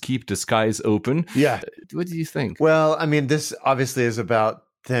 Let's keep the skies open. Yeah. What do you think? Well, I mean, this obviously is about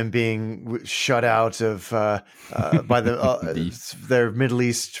them being shut out of by their Middle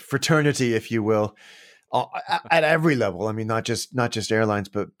East fraternity, if you will, at every level. I mean, not just airlines,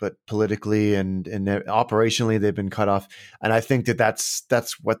 but politically and operationally, they've been cut off. And I think that's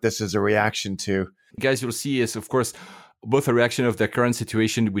what this is a reaction to. Guys, you'll see is, of course, both a reaction of the current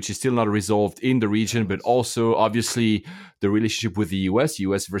situation, which is still not resolved in the region, but also obviously the relationship with the US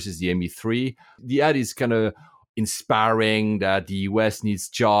versus the ME3. The ad is kind of inspiring that the US needs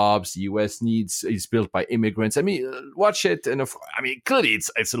jobs, the US is built by immigrants. I mean, watch it, and clearly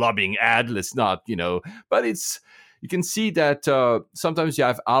it's a lobbying ad. Let's not, but you can see that sometimes you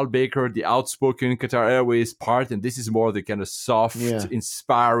have Al Baker, the outspoken Qatar Airways part, and this is more the kind of soft,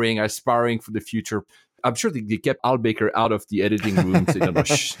 inspiring, aspiring for the future I'm sure they kept Al Baker out of the editing room.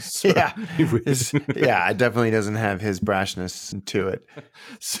 So, Yeah. It definitely doesn't have his brashness to it.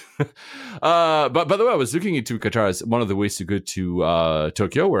 But by the way, I was looking into Qatar as one of the ways to go to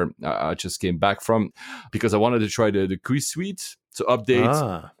Tokyo, where I just came back from, because I wanted to try the Cruise Suite. So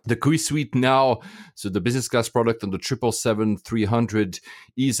update the Cruise Suite now. So the business class product on the 777-300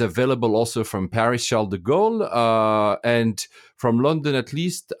 is available also from Paris Charles de Gaulle and from London at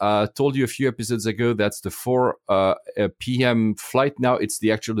least. Told you a few episodes ago that's the 4 p.m. flight. Now it's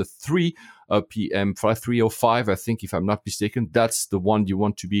the 3 p.m. flight, 3:05, I think, if I'm not mistaken. That's the one you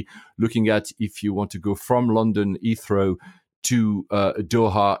want to be looking at if you want to go from London Heathrow to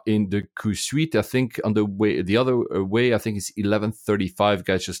Doha in the Cruise Suite. I think on the other way, I think it's 11:35.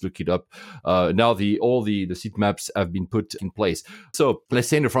 Guys, just look it up. Now all the seat maps have been put in place. So let's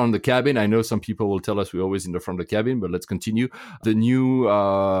say in the front of the cabin. I know some people will tell us we're always in the front of the cabin, but let's continue. The new,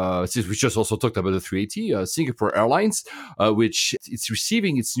 since we just also talked about the 380, Singapore Airlines, which it's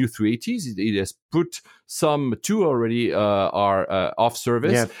receiving its new 380s. It has put two already are off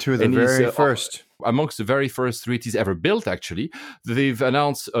service. Yeah, two of the very first. Amongst the very first 380s ever built, actually. They've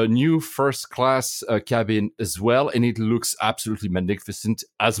announced a new first-class cabin as well, and it looks absolutely magnificent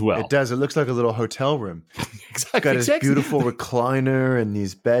as well. It does. It looks like a little hotel room. Exactly. It's got this beautiful recliner and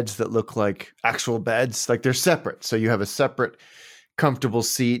these beds that look like actual beds. Like they're separate. So you have a separate comfortable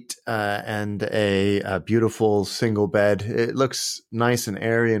seat and a beautiful single bed. It looks nice and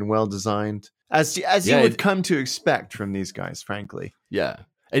airy and well-designed, as you would come to expect from these guys, frankly. Yeah.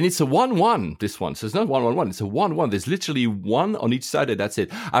 And it's a 1-1, this one. So it's not 1-1-1, it's a 1-1. There's literally one on each side, and that's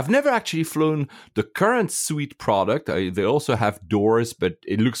it. I've never actually flown the current suite product. They also have doors, but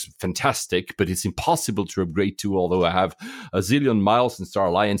it looks fantastic, but it's impossible to upgrade to, although I have a zillion miles in Star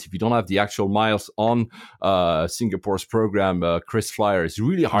Alliance. If you don't have the actual miles on Singapore's program, Chris Flyer, it's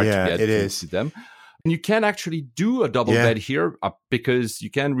really hard to get to them. And you can actually do a double bed here because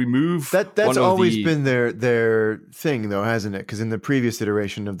you can remove that's always been their thing, though, hasn't it? Because in the previous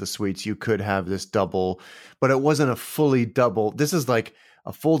iteration of the suites, you could have this double, but it wasn't a fully double. This is like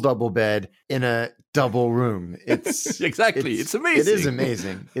a full double bed in a double room. It's exactly. It's amazing. It is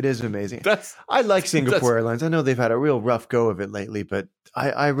amazing. It is amazing. I like Singapore Airlines. I know they've had a real rough go of it lately, but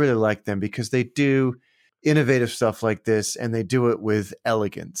I really like them because they do innovative stuff like this, and they do it with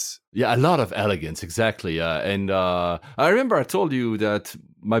elegance. Yeah, a lot of elegance, exactly. And I remember I told you that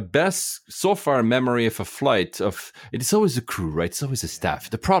my best so far memory of a flight it's always the crew, right? It's always the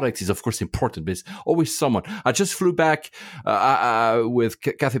staff. The product is of course important, but it's always someone. I just flew back with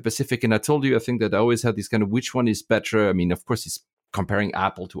Cathay Pacific, and I told you I think that I always had this kind of which one is better. I mean, of course, it's comparing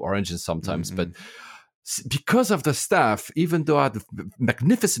Apple to oranges sometimes, but because of the staff, even though I had a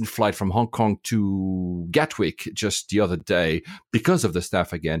magnificent flight from Hong Kong to Gatwick just the other day, because of the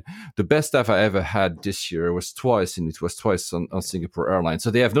staff again, the best staff I ever had this year was twice, and it was twice on Singapore Airlines. So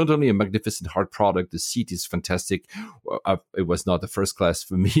they have not only a magnificent hard product, the seat is fantastic. It was not the first class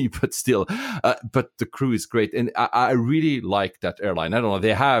for me, but still, but the crew is great. And I really like that airline. I don't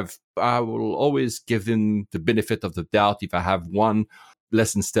know, I will always give them the benefit of the doubt if I have one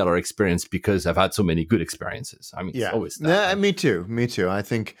less than stellar experience because I've had so many good experiences. I mean, it's always that. Me too. I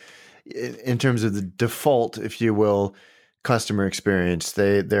think in terms of the default, if you will, customer experience,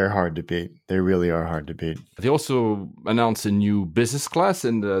 they're hard to beat. They really are hard to beat. They also announced a new business class,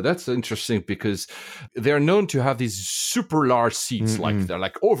 and that's interesting because they're known to have these super large seats. Like they're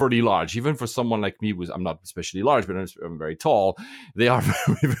like overly large, even for someone like me, I'm not especially large, but I'm very tall. They are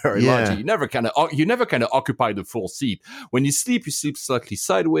very, very large. You never kind of occupy the full seat. When you sleep slightly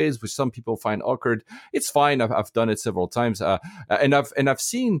sideways, which some people find awkward. It's fine. I've done it several times, and I've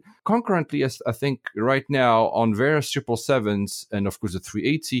seen concurrently, as I think right now on various 777s and of course the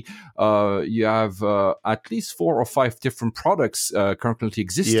 380, you have at least 4 or 5 different products currently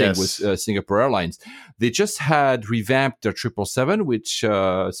existing with Singapore Airlines. They just had revamped their 777, which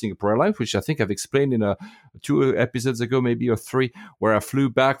Singapore Airlines, which I think I've explained in 2 episodes ago, maybe, or 3, where I flew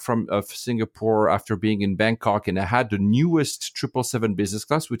back from Singapore after being in Bangkok, and I had the newest 777 business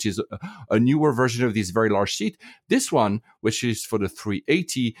class, which is a newer version of this very large seat. This one, which is for the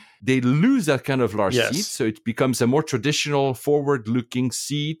 380, they lose that kind of large seat, so it becomes a more traditional forward-looking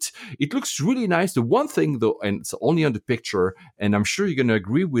seat. It looks really nice. The one thing, though, and it's only on the picture, and I'm sure you're going to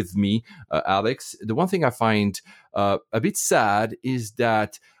agree with me, Alex, the one thing I find a bit sad is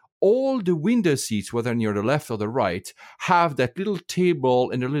that all the window seats, whether near the left or the right, have that little table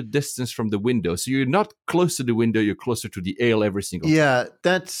and a little distance from the window. So you're not close to the window, you're closer to the aisle every single time. Yeah,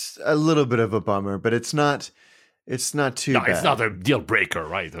 that's a little bit of a bummer, but it's not It's not too No, bad. it's not a deal breaker,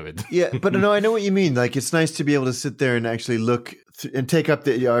 right? Of it. Yeah, but no, I know what you mean. Like, it's nice to be able to sit there and actually look and take up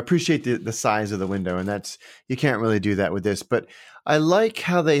I appreciate the size of the window, and you can't really do that with this. But I like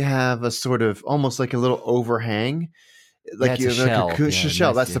how they have a sort of almost like a little overhang, like it's a shell. a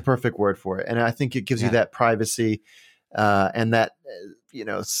shell. Nice, That's the perfect word for it. And I think it gives you that privacy and that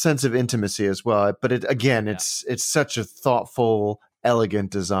sense of intimacy as well. But it's such a thoughtful,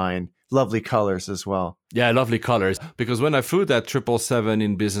 elegant design. Lovely colors as well. Yeah, lovely colors. Because when I flew that 777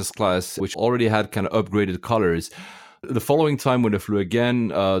 in business class, which already had kind of upgraded colors, the following time when I flew again,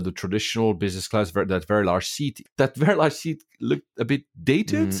 the traditional business class, that very large seat looked a bit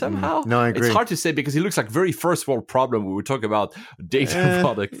dated somehow. No, I agree. It's hard to say because it looks like very first world problem when we talk about dated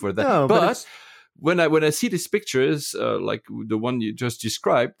product for that. No, but when I see these pictures, like the one you just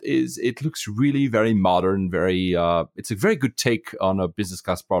described, it looks really very modern. It's a very good take on a business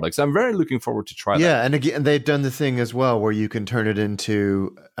class product. So I'm very looking forward to try that. Yeah, and again, they've done the thing as well where you can turn it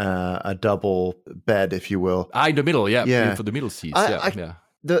into a double bed, if you will. In the middle, Yeah. for the middle seats. Yeah.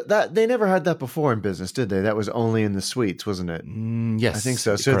 That they never had that before in business, did they? That was only in the suites, wasn't it? Yes, I think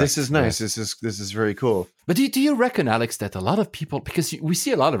so. So correct. this is nice. Yeah. This is very cool. But do you reckon, Alex, that a lot of people, because we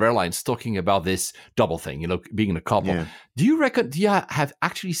see a lot of airlines talking about this double thing, being in a couple. Yeah. Do you have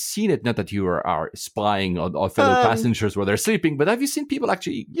actually seen it? Not that you are spying on fellow passengers where they're sleeping, but have you seen people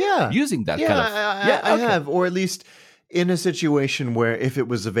actually using that kind of? I have, or at least in a situation where if it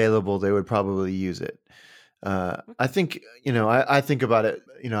was available, they would probably use it. I think, I think about it,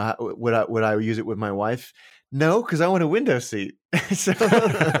 would I use it with my wife? No, because I want a window seat. So,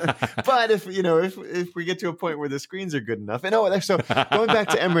 but if we get to a point where the screens are good enough, so going back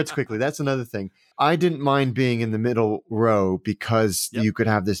to Emirates quickly, that's another thing. I didn't mind being in the middle row because you could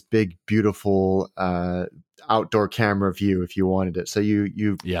have this big, beautiful, outdoor camera view if you wanted it. So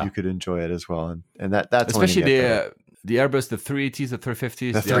you could enjoy it as well. And that's especially the Airbus, the 380s, the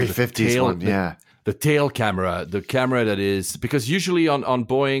 350s. The 350s one, yeah. The tail camera, the camera that is, because usually on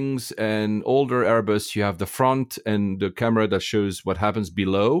Boeings and older Airbus, you have the front and the camera that shows what happens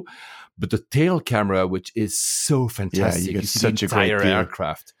below. But the tail camera, which is so fantastic, you get see such the a great entire view.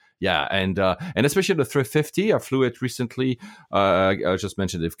 aircraft. Yeah, and especially the 350, I flew it recently. I just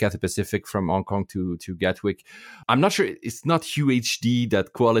mentioned it, Cathay Pacific from Hong Kong to Gatwick. I'm not sure, it's not UHD,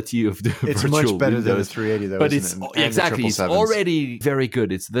 that quality of the It's virtual much better than the windows, 380 though, but isn't it's it? And exactly, the it's 777s. already very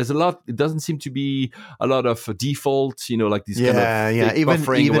good. There's a lot, it doesn't seem to be a lot of default, like these kind of even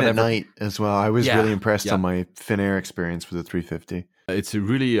buffering or at whatever. night as well. I was really impressed on my Finnair experience with the 350. It's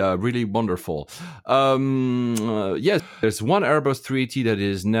really, really wonderful. Yes, there's one Airbus 380 that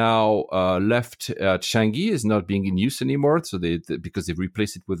is now left at Changi, is not being in use anymore. So because they've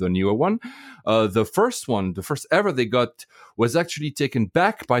replaced it with a newer one. The first ever they got was actually taken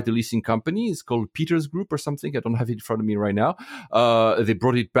back by the leasing company. It's called Peters Group or something. I don't have it in front of me right now. They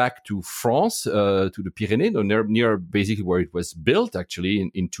brought it back to France, to the Pyrenees, near basically where it was built, actually,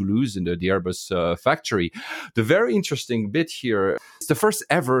 in Toulouse, in the Airbus factory. The very interesting bit here, it's the first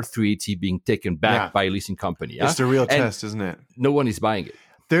ever 380 being taken back by a leasing company. It's the real test, isn't it? No one is buying it.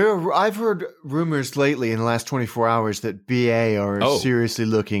 I've heard rumors lately in the last 24 hours that BA are seriously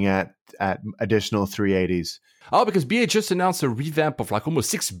looking at additional 380s. Oh, because BA just announced a revamp of like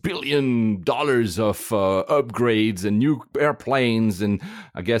almost $6 billion of upgrades and new airplanes. And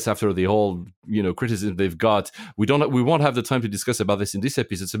I guess after the whole, criticism they've got, we won't have the time to discuss about this in this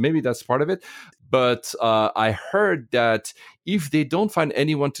episode. So maybe that's part of it. But I heard that if they don't find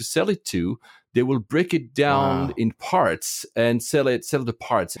anyone to sell it to, they will break it down in parts and sell the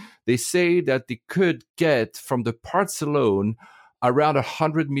parts. They say that they could get from the parts alone around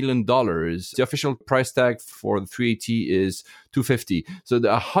 $100 million. The official price tag for the 380 is $250. So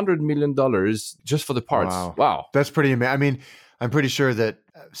the $100 million just for the parts. Wow. That's pretty amazing. I mean, I'm pretty sure that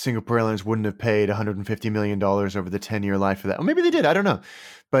Singapore Airlines wouldn't have paid $150 million over the 10-year life of that. Or maybe they did. I don't know.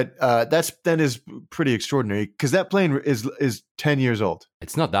 But that is pretty extraordinary because that plane is 10 years old.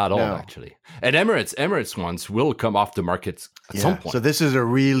 It's not that old, actually. And Emirates ones will come off the market at some point. So this is a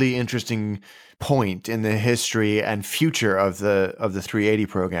really interesting point in the history and future of the 380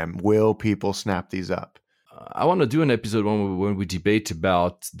 program. Will people snap these up? I want to do an episode when we debate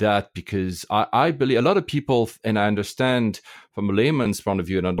about that, because I believe a lot of people, and I understand from a layman's point of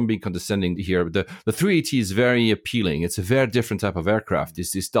view, and I'm not being condescending here, but the 380 is very appealing. It's a very different type of aircraft.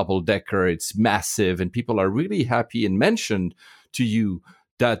 It's this double-decker. It's massive, and people are really happy and mentioned to you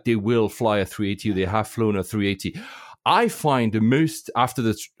that they will fly a 380. They have flown a 380. I find the most, after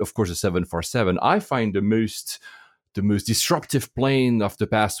of course, the 747, I find the most the most disruptive plane of the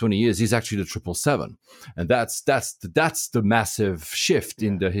past 20 years is actually the 777. And that's the massive shift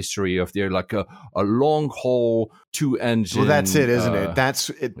in the history of the air, like a long haul 2-engine. Well, that's it, isn't it? That's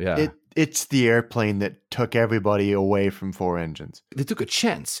it. Yeah. It's the airplane that took everybody away from 4 engines. They took a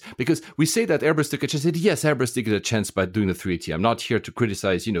chance, because we say that Airbus took a chance. Yes, Airbus took a chance by doing the 380. I'm not here to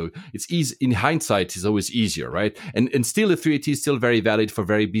criticize, it's easy. In hindsight, it's always easier, right? And still the 380 is still very valid for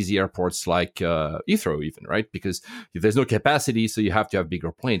very busy airports like Heathrow even, right? Because there's no capacity, so you have to have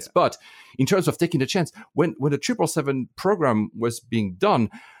bigger planes. Yeah. But in terms of taking a chance, when the 777 program was being done,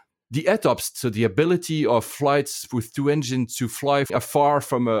 the ETOPS, so the ability of flights with 2 engines to fly far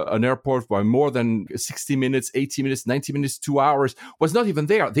from an airport by more than 60 minutes, 80 minutes, 90 minutes, 2 hours, was not even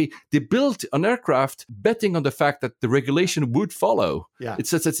there. They built an aircraft betting on the fact that the regulation would follow. Yeah.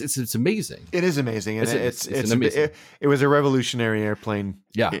 It's amazing. It is amazing. And it was a revolutionary airplane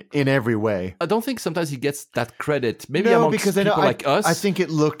yeah. in every way. I don't think sometimes he gets that credit. Maybe amongst people like us. I think it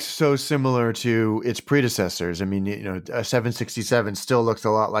looked so similar to its predecessors. I mean, a 767 still looks a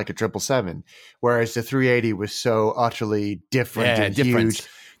lot like a 777, whereas the 380 was so utterly different and huge.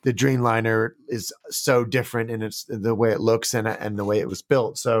 The Dreamliner is so different in the way it looks and the way it was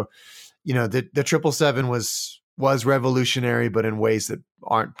built. So, the 777 was revolutionary, but in ways that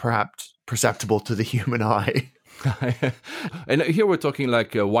aren't perhaps perceptible to the human eye. And here we're talking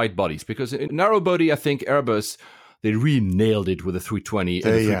like wide bodies, because in narrow body, I think Airbus, they really nailed it with the 320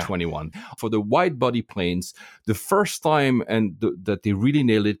 and the 321. For the wide body planes, the first time that they really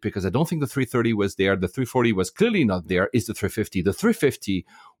nailed it, because I don't think the 330 was there, the 340 was clearly not there, is the 350. The 350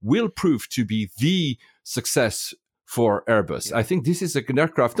 will prove to be the success for Airbus. Yeah. I think this is an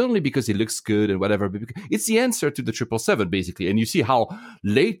aircraft not only because it looks good and whatever, but it's the answer to the 777 basically. And you see how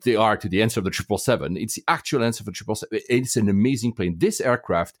late they are to the answer of the 777. It's the actual answer for the 777. It's an amazing plane. This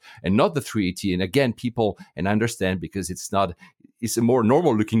aircraft and not the 380. And again, and I understand because it's a more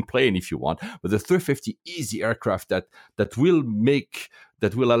normal looking plane if you want, but the 350 is the aircraft that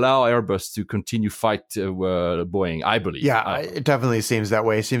will allow Airbus to continue fight Boeing, I believe. Yeah, it definitely seems that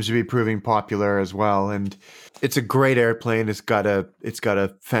way. It seems to be proving popular as well, and it's a great airplane. It's got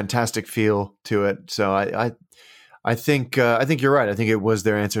a fantastic feel to it. So I think you're right. I think it was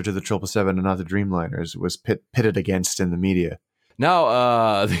their answer to the 777 and not the Dreamliners. It was pitted against in the media.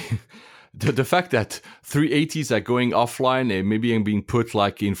 Now, the fact that 380s are going offline and maybe being put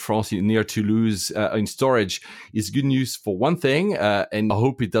like in France near Toulouse in storage is good news for one thing, and I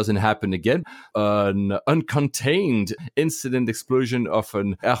hope it doesn't happen again. An uncontained incident explosion of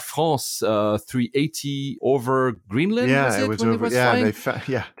an Air France 380 over Greenland. Yeah, it was over.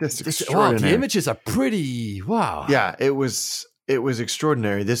 That's extraordinary. The images are pretty. Wow. Yeah, it was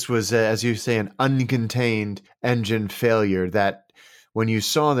extraordinary. This was, as you say, an uncontained engine failure that, when you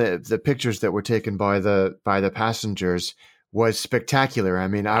saw the pictures that were taken by the passengers, was spectacular. I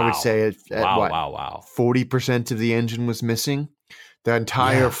mean, I would say 40% of the engine was missing. The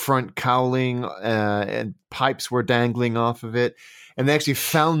entire front cowling and pipes were dangling off of it, and they actually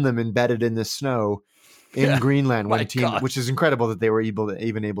found them embedded in the snow in Greenland. Which is incredible that they were able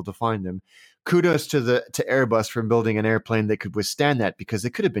to find them. Kudos to Airbus for building an airplane that could withstand that, because it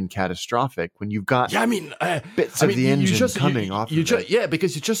could have been catastrophic when you've got bits of the engine coming off of it. Yeah,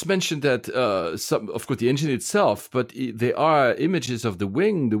 because you just mentioned that of course the engine itself, but there are images of the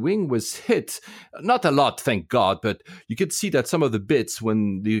wing. The wing was hit, not a lot, thank God, but you could see that some of the bits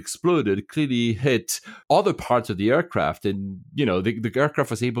when they exploded clearly hit other parts of the aircraft, and the aircraft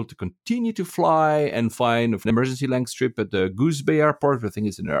was able to continue to fly and find an emergency landing strip at the Goose Bay Airport. I think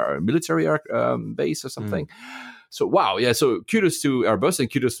it's a military base or something. So wow, yeah. So kudos to Airbus and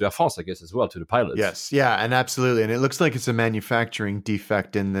kudos to Air France, I guess, as well, to the pilots. Yes, yeah, and absolutely. And it looks like it's a manufacturing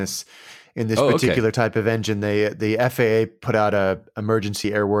defect in this particular type of engine. The FAA put out a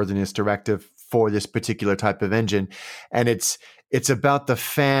emergency airworthiness directive for this particular type of engine, and it's about the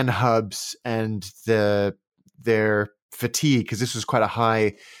fan hubs and their fatigue, because this was quite a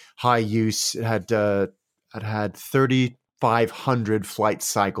high use. It had 3,500 flight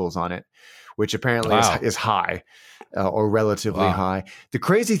cycles on it, which apparently is high or relatively high. The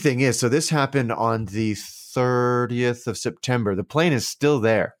crazy thing is, so this happened on the 30th of September. The plane is still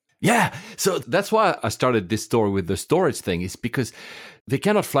there. Yeah, so that's why I started this story with the storage thing, is because They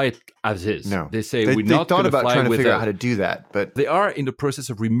cannot fly it as is. No. They say they we're not thought going to about fly trying to with figure out how to do that, but they are in the process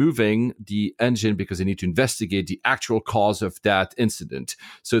of removing the engine because they need to investigate the actual cause of that incident.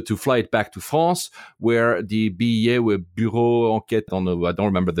 So to fly it back to France, where the BIE, Bureau Enquête, I don't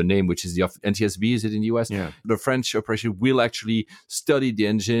remember the name, which is the NTSB, is it in the US? Yeah. The French operation will actually study the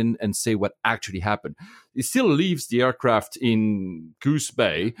engine and say what actually happened. It still leaves the aircraft in Goose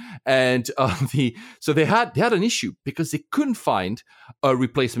Bay, and so they had an issue because they couldn't find a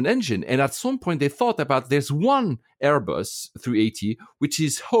replacement engine. And at some point, they thought about there's one Airbus 380 which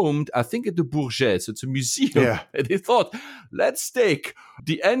is homed, I think, at the Bourget, so it's a museum. Yeah. And they thought, let's take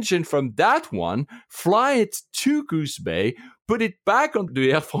the engine from that one, fly it to Goose Bay, put it back on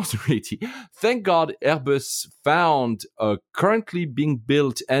the Air France 380. Thank God Airbus found a currently being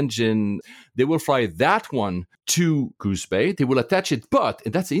built engine. They will fly that one to Goose Bay. They will attach it, but,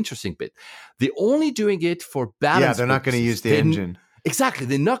 and that's the interesting bit, they're only doing it for balance. yeah, they're not going to use the engine. Exactly.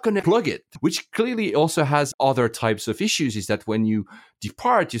 They're not going to plug it, which clearly also has other types of issues, is that when you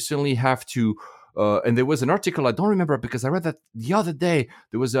depart, you suddenly have to and there was an article, I don't remember because I read that the other day.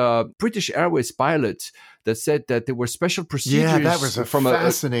 There was a British Airways pilot that said that there were special procedures. Yeah, that was a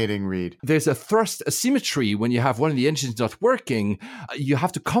fascinating read. There's a thrust asymmetry when you have one of the engines not working. You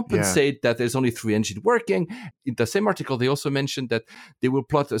have to compensate that there's only 3 engines working. In the same article, they also mentioned that they will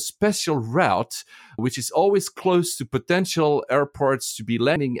plot a special route, which is always close to potential airports to be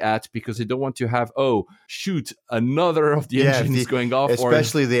landing at, because they don't want to have, another of the engines going off.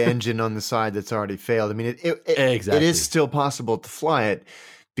 Especially the engine on the side that's already failed. I mean, exactly. It is still possible to fly it,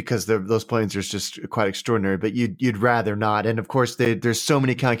 because those planes are just quite extraordinary, but you'd rather not. And of course, there's so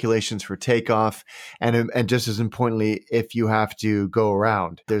many calculations for takeoff, and just as importantly, if you have to go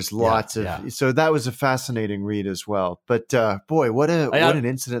around, there's lots of. So that was a fascinating read as well. But boy, what an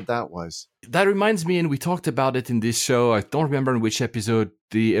incident that was. That reminds me, and we talked about it in this show, I don't remember in which episode,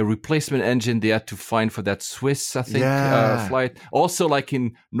 the replacement engine they had to find for that Swiss, I think, flight. Also, like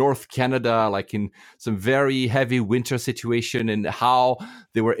in North Canada, like in some very heavy winter situation, and how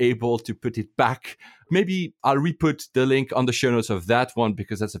they were able to put it back. Maybe I'll re-put the link on the show notes of that one,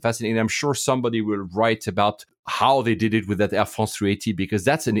 because that's a fascinating. I'm sure somebody will write about how they did it with that Air France 380, because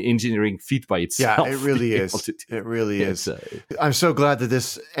that's an engineering feat by itself. Yeah, it really is. It really is. I'm so glad that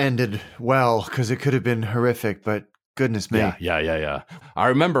this ended well, because it could have been horrific, but goodness me. Yeah. I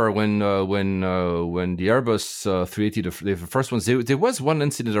remember when the Airbus 380, the first ones, there was one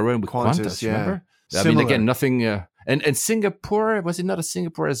incident around with Qantas, remember? Similar. I mean, again, nothing. And Singapore, was it not a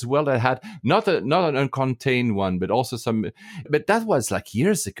Singapore as well that had not an uncontained one, but also some. But that was like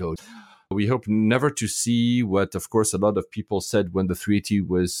years ago. We hope never to see what, of course, a lot of people said when the 380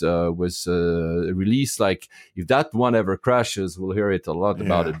 was released. Like, if that one ever crashes, we'll hear it a lot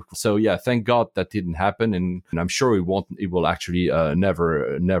about it. So yeah, thank God that didn't happen, and I'm sure it won't. It will actually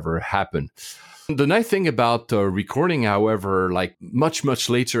never happen. The nice thing about recording, however, like much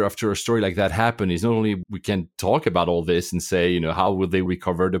later after a story like that happened, is not only we can talk about all this and say, how will they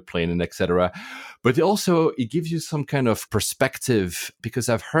recover the plane and etc., but also it gives you some kind of perspective, because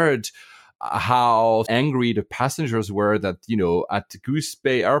I've heard how angry the passengers were that, at Goose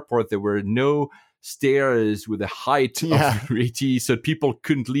Bay Airport, there were no stairs with the height of 380, so people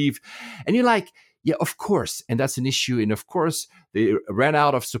couldn't leave. And you're like, yeah, of course. And that's an issue. And of course, they ran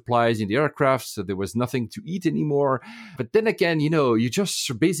out of supplies in the aircraft, so there was nothing to eat anymore. But then again, you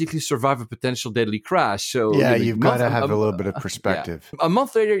just basically survive a potential deadly crash. So you've got to have a little bit of perspective. A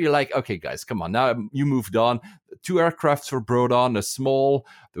month later, you're like, okay, guys, come on. Now you moved on. 2 aircrafts were brought on.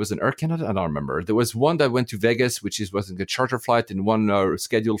 There was an Air Canada, I don't remember. There was one that went to Vegas, which wasn't a charter flight, and one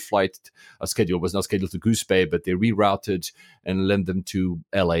scheduled flight. A schedule was not scheduled to Goose Bay, but they rerouted and lent them to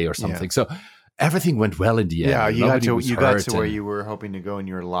LA or something. So everything went well in the end. Yeah, you got to where you were hoping to go, and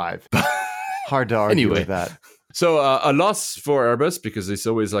you were alive. Hard to argue with that. So a loss for Airbus, because it's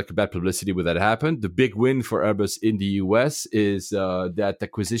always like a bad publicity when that happened. The big win for Airbus in the US is that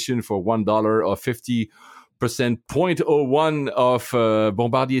acquisition for $1 of 50% 0.01 of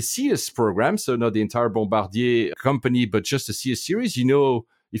Bombardier CS program. So not the entire Bombardier company, but just the CS series.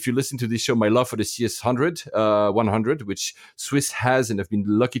 If you listen to this show, my love for the CS 100, which Swiss has, and I've been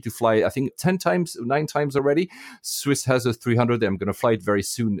lucky to fly, I think 9 times already. Swiss has a 300, and I'm going to fly it very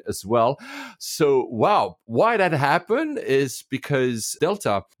soon as well. So, wow. Why that happened is because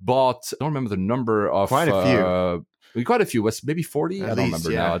Delta bought, I don't remember the number of... Quite a few. Quite a few, was maybe 40? I don't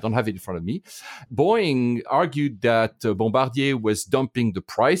remember now. I don't have it in front of me. Boeing argued that Bombardier was dumping the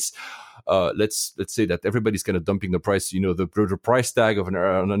price. Let's say that everybody's kind of dumping the price. The price tag of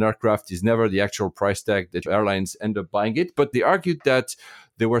an aircraft is never the actual price tag that airlines end up buying it. But they argued that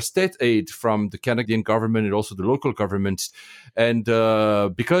there were state aid from the Canadian government and also the local government. And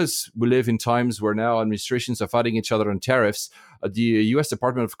because we live in times where now administrations are fighting each other on tariffs, the U.S.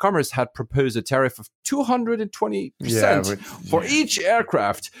 Department of Commerce had proposed a tariff of 220% for each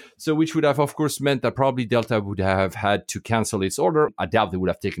aircraft. So which would have, of course, meant that probably Delta would have had to cancel its order. I doubt they would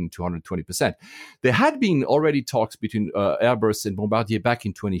have taken 220%. There had been already talks between Airbus and Bombardier back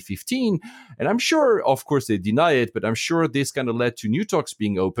in 2015. And I'm sure, of course, they deny it, but I'm sure this kind of led to new talks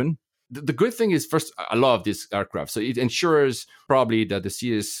being open. The good thing is, first, I love this aircraft. So it ensures probably that the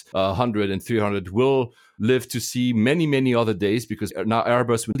CS 100 and 300 will live to see many, many other days, because now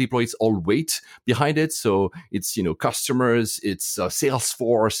Airbus will deploy its all weight behind it. So it's, customers, it's sales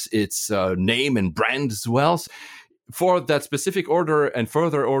force, it's name and brand as well. For that specific order and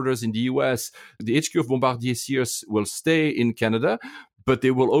further orders in the US, the HQ of Bombardier Sears will stay in Canada, but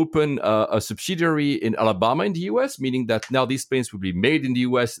they will open a subsidiary in Alabama in the US, meaning that now these planes will be made in the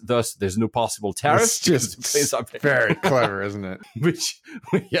US. Thus, there's no possible tariffs. It's just very clever, isn't it? Which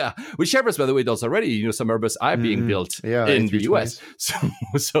Airbus, by the way, does already. Some Airbus are being built in the US.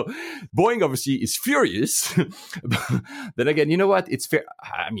 So Boeing obviously is furious. Then again, you know what? It's fair.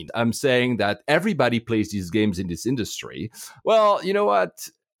 I mean, I'm saying that everybody plays these games in this industry. Well, you know what?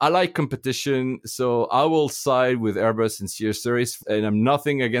 I like competition, so I will side with Airbus and Sears series, and I'm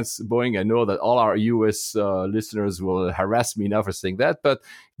nothing against Boeing. I know that all our US listeners will harass me now for saying that, but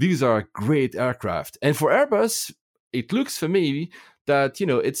these are great aircraft. And for Airbus, it looks for me that,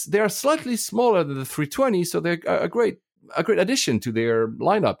 they're slightly smaller than the 320, so they're a great addition to their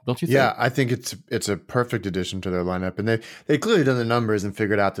lineup, don't you think? Yeah, I think it's a perfect addition to their lineup, and they clearly done the numbers and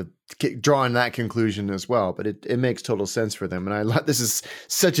figured out to drawing that conclusion as well. But it makes total sense for them, and this is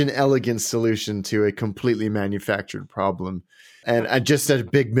such an elegant solution to a completely manufactured problem, and I just said a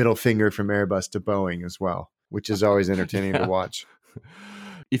big middle finger from Airbus to Boeing as well, which is always entertaining to watch.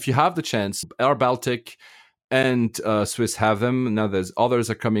 If you have the chance, Air Baltic and Swiss have them. Now there's others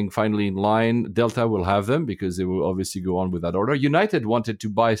are coming finally in line. Delta will have them because they will obviously go on with that order. United wanted to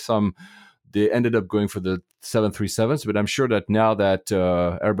buy some. They ended up going for the 737s, but I'm sure that now that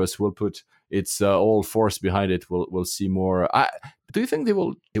Airbus will put its all force behind it, we'll see more. Do you think they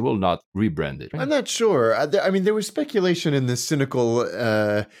will not rebrand it? I'm not sure. I mean, there was speculation in the cynical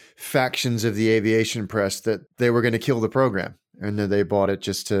factions of the aviation press that they were going to kill the program and that they bought it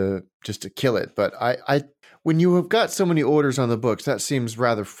just to kill it. But I when you have got so many orders on the books, that seems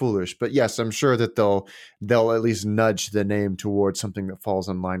rather foolish. But yes, I'm sure that they'll at least nudge the name towards something that falls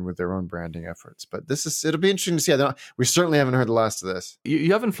in line with their own branding efforts. But it'll be interesting to see. We certainly haven't heard the last of this.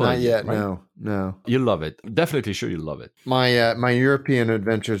 You haven't flown Not yet, right? No. You'll love it. Definitely sure you'll love it. My European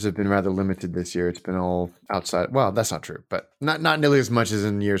adventures have been rather limited this year. It's been all outside. Well, that's not true, but not nearly as much as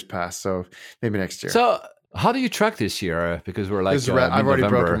in years past. So maybe next year. So how do you track this year? Because we're like I've already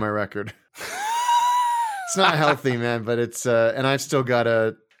broken my record. It's not healthy, man, but it's and I've still got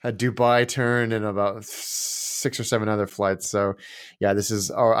a Dubai turn and about 6 or 7 other flights. So yeah,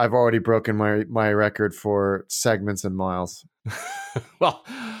 I've already broken my record for segments and miles. Well,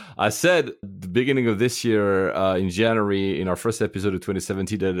 I said at the beginning of this year, in January, in our first episode of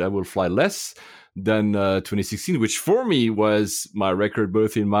 2017, that I will fly less than 2016, which for me was my record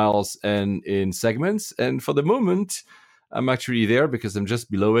both in miles and in segments. And for the moment, I'm actually there because I'm just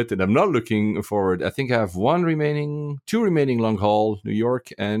below it and I'm not looking forward. I think I have two remaining long haul, New York,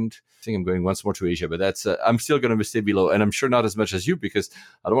 and I think I'm going once more to Asia, but that's, I'm still going to stay below, and I'm sure not as much as you because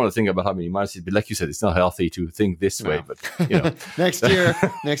I don't want to think about how many miles it, but like you said, it's not healthy to think this way, but next year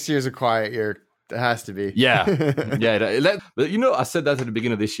is a quiet year. It has to be. Yeah. But I said that at the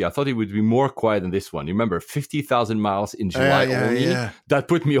beginning of this year. I thought it would be more quiet than this one. You remember 50,000 miles in July only? Yeah. That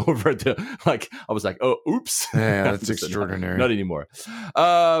put me over I was like, oh, oops. Yeah, that's extraordinary. Not anymore.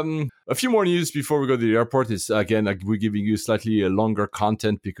 A few more news before we go to the airport is, again, we're giving you slightly longer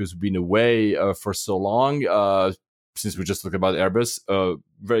content because we've been away for so long. Since we just talked about Airbus,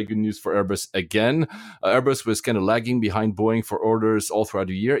 very good news for Airbus again. Airbus was kind of lagging behind Boeing for orders all throughout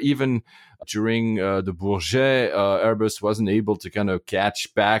the year. Even during the Bourget, Airbus wasn't able to kind of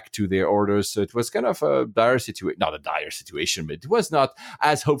catch back to their orders. So it was kind of a dire situation, not a dire situation, but it was not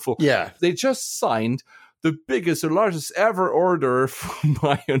as hopeful. Yeah. They just signed the biggest or largest ever order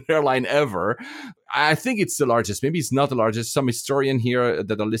by an airline ever. I think it's the largest. Maybe it's not the largest. Some historian here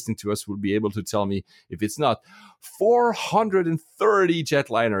that are listening to us will be able to tell me if it's not. 430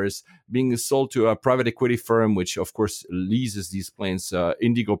 jetliners being sold to a private equity firm, which of course leases these planes,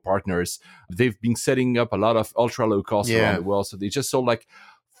 Indigo Partners. They've been setting up a lot of ultra low cost around the world. So they just sold like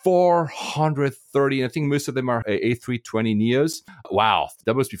 430. I think most of them are A320 Neos. Wow,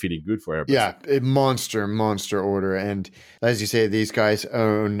 that must be feeling good for Airbus. Yeah, a monster order. And as you say, these guys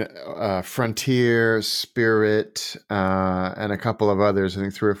own Frontier, Spirit, and a couple of others. I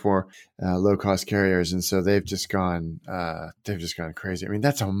think 3 or 4 low-cost carriers, and so they've just gone crazy. I mean,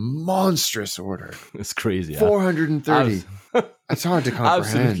 that's a monstrous order. It's crazy. 430. It's hard to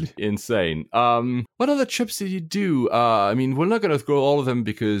comprehend. Absolutely insane. What other trips did you do? I mean, we're not going to go all of them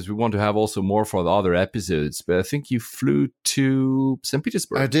because we want to have also more for the other episodes. But I think you flew to St.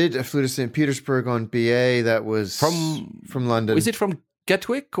 Petersburg. I did. I flew to St. Petersburg on BA. That was from London. Was it from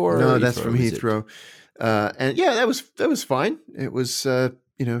Gatwick or no? That's from Heathrow. And yeah, that was fine. It was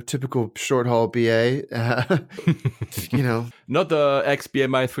typical short haul BA. Not the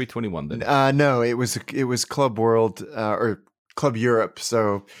XBMI 321 then. No, it was Club World or Club Europe.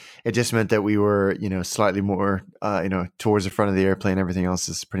 So it just meant that we were, slightly more, towards the front of the airplane. Everything else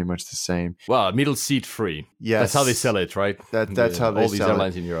is pretty much the same. Well, middle seat free. Yes, that's how they sell it, right? That's how they all these sell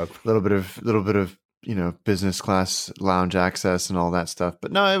airlines it. in Europe. A little bit of business class lounge access and all that stuff.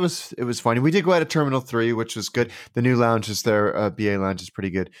 But no, it was fine. We did go out of Terminal 3, which was good. The new lounge is there. BA lounge is pretty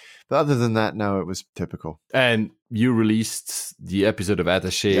good. But other than that, no, it was typical. And you released the episode of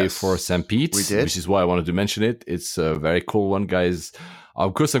Attaché for St. Pete. We did. Which is why I wanted to mention it. It's a very cool one, guys.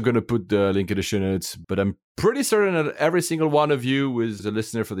 Of course, I'm going to put the link in the show notes, but I'm pretty certain that every single one of you who is a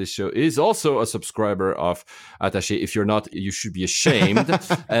listener for this show is also a subscriber of Attaché. If you're not, you should be ashamed.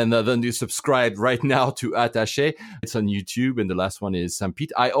 And then you subscribe right now to Attaché. It's on YouTube, and the last one is St.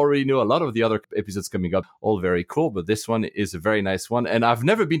 Pete. I already know a lot of the other episodes coming up, all very cool, but this one is a very nice one. And I've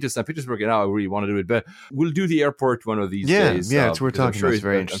never been to St. Petersburg, and now I really want to do it, but we'll do the airport one of these days. Yeah, that's what we're talking about. It's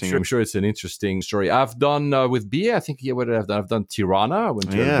very interesting. I'm sure it's an interesting story. I've done with BA, I think, what did I have done? I've done Tirana. I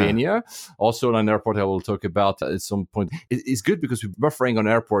went to Albania. Also on an airport I will talk about at some point. It's good because we're buffering on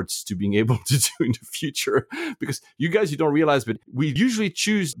airports to being able to do in the future. Because you don't realize, but we usually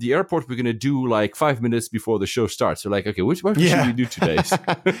choose the airport we're going to do like 5 minutes before the show starts. So like, okay, what should we do today?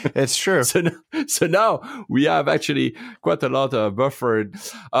 It's true. So now we have actually quite a lot buffered.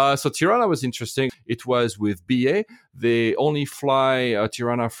 So Tirana was interesting. It was with BA. They only fly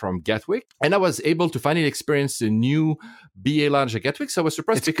Tirana from Gatwick. And I was able to finally experience the new BA lounge at Gatwick. So I was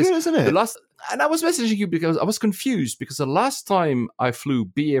surprised because good, isn't it? And I was messaging you because I was confused because the last time I flew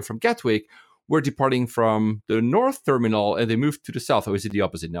BA from Gatwick, we're departing from the north terminal and they moved to the south. Or is it the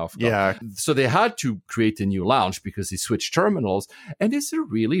opposite now? Yeah. So they had to create a new lounge because they switched terminals, and it's a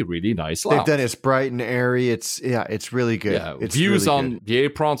really, really nice lounge. They've done it's bright and airy. It's really good. Yeah, it's views really on good. the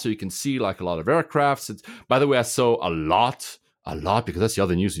apron, so you can see like a lot of aircrafts. By the way, I saw a lot, because that's the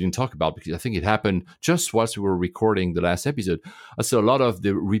other news we didn't talk about, because I think it happened just whilst we were recording the last episode. I saw a lot of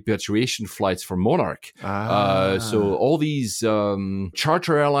the repatriation flights for Monarch. So all these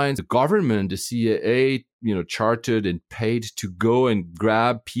charter airlines, the government, the CIA, chartered and paid to go and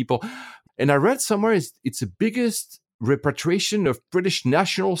grab people. And I read somewhere it's the biggest repatriation of British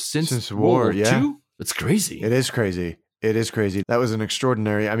nationals since World War II. It's crazy. It is crazy. It is crazy. That was an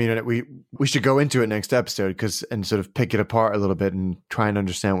extraordinary. I mean, we should go into it next episode and sort of pick it apart a little bit and try and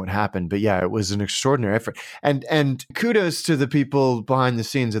understand what happened. But yeah, it was an extraordinary effort. And kudos to the people behind the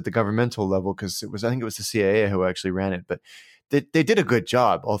scenes at the governmental level, because I think it was the CIA who actually ran it. But they did a good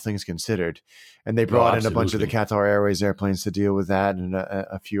job, all things considered. And they brought in a bunch of the Qatar Airways airplanes to deal with that, and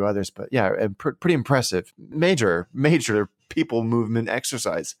a few others. But yeah, pretty impressive. Major people movement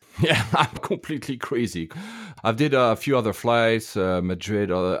exercise. Yeah, I'm completely crazy. I've did a few other flights, Madrid.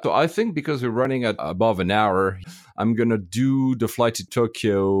 So I think because we're running at above an hour, I'm going to do the flight to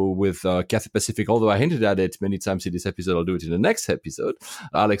Tokyo with Cathay Pacific. Although I hinted at it many times in this episode, I'll do it in the next episode.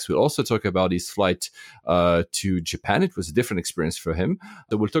 Alex will also talk about his flight to Japan. It was a different experience for him.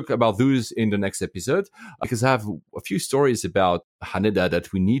 So we'll talk about those in the next episode, because I have a few stories about Haneda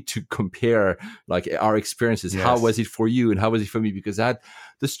that we need to compare, like our experiences. Yes. How was it for you and how was it for me? Because I had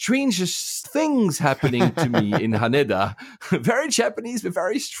the strangest things happening to me in Haneda. Very Japanese, but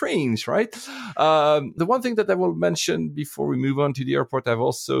very strange, right? The one thing that I will mention before we move on to the airport, I've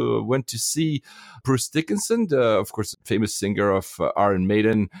also went to see Bruce Dickinson, of course, famous singer of Iron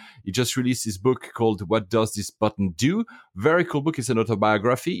Maiden. He just released his book called What Does This Button Do? Very cool book. It's an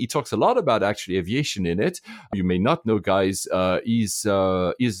autobiography. He talks a lot about actually aviation in it. You may not know, guys, he's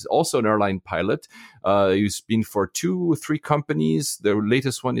also an airline pilot. He's been for 2 or 3 companies. The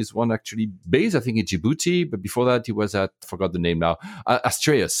latest one is one actually based, I think, in Djibouti. But before that, he was at, forgot the name now,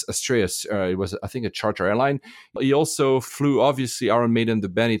 Astreas. It was, I think, a charter airline. He also flew, obviously, Iron Maiden, the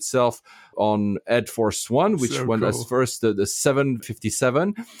band itself, on Ed Force One, which went as first the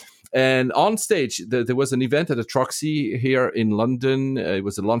 757. And on stage, there was an event at the Troxy here in London. It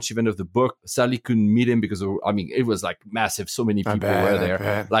was a launch event of the book. Sadly, couldn't meet him because it was like massive. So many people were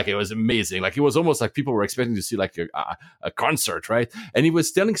there. Like it was amazing. Like it was almost like people were expecting to see like a concert, right? And he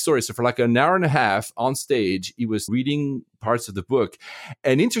was telling stories. So for like an hour and a half on stage, he was reading parts of the book.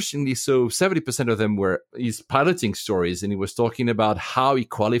 And interestingly, so 70% of them were his piloting stories. And he was talking about how he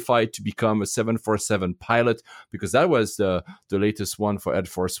qualified to become a 747 pilot, because that was the latest one for Air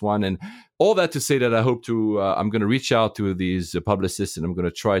Force One. And all that to say that I hope to, I'm going to reach out to these publicists and I'm going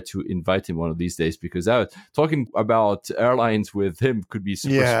to try to invite him one of these days, because talking about airlines with him could be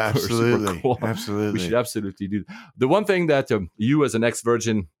super cool. Absolutely. We should absolutely do. The one thing that you as an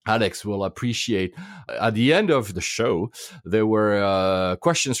ex-Virgin, Alex, will appreciate, at the end of the show, there were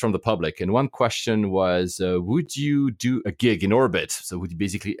questions from the public. And one question was, would you do a gig in orbit? So would you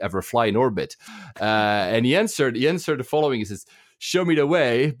basically ever fly in orbit? And he answered the following. He says, show me the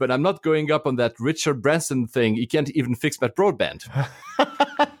way, but I'm not going up on that Richard Branson thing. He can't even fix my broadband.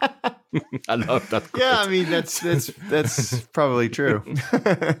 I love that quote. Yeah, I mean, that's probably true.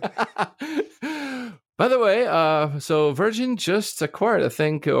 By the way, so Virgin just acquired, I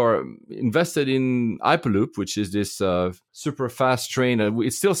think, or invested in Hyperloop, which is this super fast train.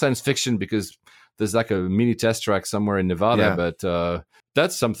 It's still science fiction because there's like a mini test track somewhere in Nevada, but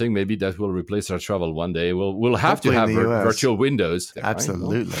that's something maybe that will replace our travel one day. We'll have Hopefully to have virtual windows.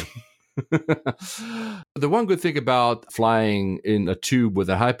 Absolutely. Right? The one good thing about flying in a tube with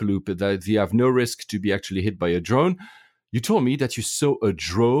a Hyperloop is that you have no risk to be actually hit by a drone. You told me that you saw a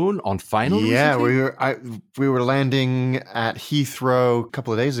drone on final. Yeah, recently? we were landing at Heathrow a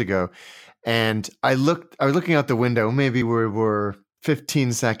couple of days ago, and I was looking out the window. Maybe we were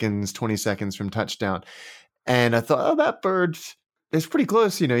 15 seconds, 20 seconds from touchdown, and I thought, oh, that bird is pretty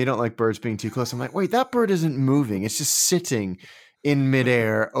close. You know, you don't like birds being too close. I'm like, wait, that bird isn't moving. It's just sitting in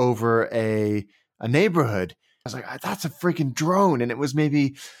midair over a neighborhood. I was like, that's a freaking drone. And it was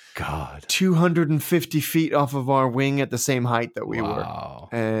maybe 250 feet off of our wing at the same height that we were. Wow.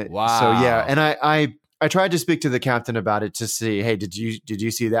 So yeah. And I tried to speak to the captain about it to see, hey, did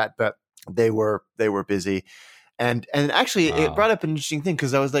you see that? But they were busy. And actually it brought up an interesting thing,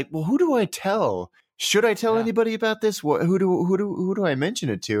 because I was like, well, who do I tell? Should I tell anybody about this? Who do I mention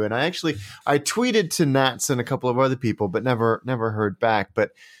it to? And I tweeted to Nats and a couple of other people, but never heard back. But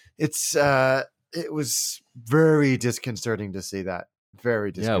it was very disconcerting to see that.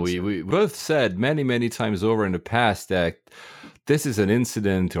 Very disconcerting. Yeah, we both said many, many times over in the past that this is an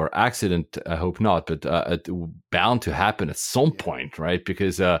incident or accident, I hope not, but bound to happen at some point, right?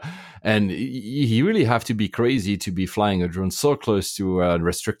 Because, and you really have to be crazy to be flying a drone so close to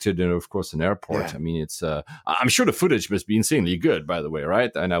restricted and, of course, an airport. Yeah. I mean, it's, I'm sure the footage must be insanely good, by the way,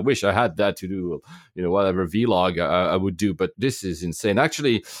 right? And I wish I had that to do, whatever vlog I would do, but this is insane.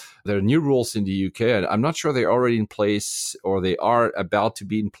 Actually, there are new rules in the UK, and I'm not sure they're already in place or they are about to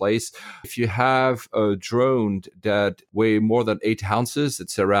be in place. If you have a drone that weighs more than 8 ounces,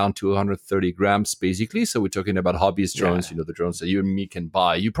 it's around 230 grams, basically. So we're talking about hobbyist drones, the drones that you and me can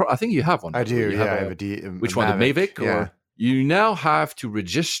buy. I think you have one. I do, I have which one, the Mavic? Yeah. Or you now have to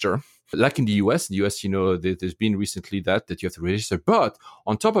register. Like in the US, there's been recently that you have to register. But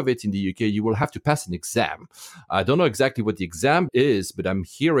on top of it, in the UK, you will have to pass an exam. I don't know exactly what the exam is, but I'm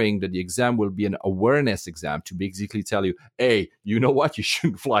hearing that the exam will be an awareness exam to basically tell you, hey, you know what? You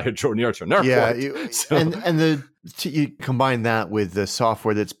shouldn't fly a drone near to an airport. Yeah, you combine that with the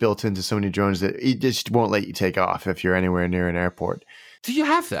software that's built into so many drones that it just won't let you take off if you're anywhere near an airport. Do you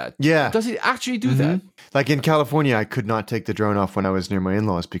have that? Yeah. Does it actually do that? Like in California, I could not take the drone off when I was near my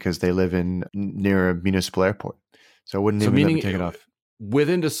in-laws because they live near a municipal airport. So I wouldn't even let me take it off.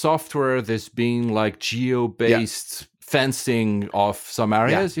 Within the software, there's being like geo-based fencing of some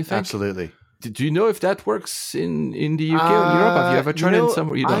areas, you think? Absolutely. Do you know if that works in the UK or Europe? Have you ever tried it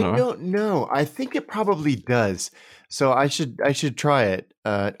somewhere? You don't know? I don't know. I think it probably does. So I should try it.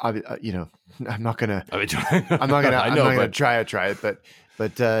 I'm not gonna try it,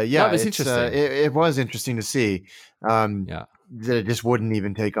 but yeah, it's interesting. It was interesting to see that it just wouldn't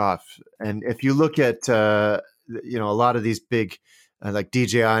even take off. And if you look at a lot of these big like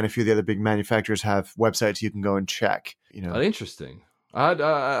DJI and a few of the other big manufacturers have websites you can go and check. Interesting.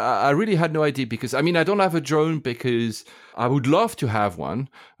 I really had no idea because, I don't have a drone because I would love to have one.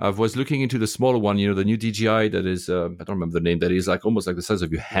 I was looking into the smaller one, the new DJI that is, I don't remember the name, that is like almost like the size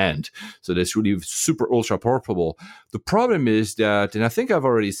of your hand. So that's really super ultra portable. The problem is that, and I think I've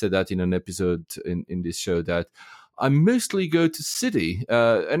already said that in an episode in this show, that I mostly go to city,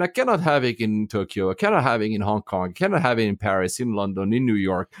 and I cannot have it in Tokyo. I cannot have it in Hong Kong. I cannot have it in Paris, in London, in New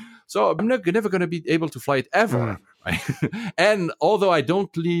York. So I'm never going to be able to fly it ever. Right? And although I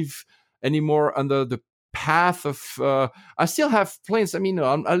don't live anymore under the path of, I still have planes. I mean,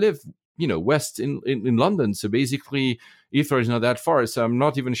 I live, west in London. So basically, Heathrow is not that far. So I'm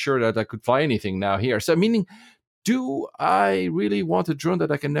not even sure that I could fly anything now here. So meaning, do I really want a drone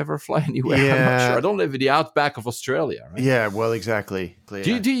that I can never fly anywhere? Yeah. I'm not sure. I don't live in the outback of Australia, right? Yeah, well, exactly.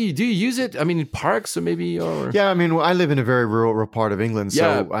 Do you use it? I mean, in parks or maybe? Or Yeah, I mean, I live in a very rural part of England,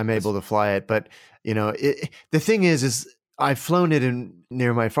 so I'm able to fly it. But, the thing is I've flown it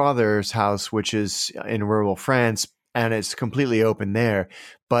near my father's house, which is in rural France, and it's completely open there.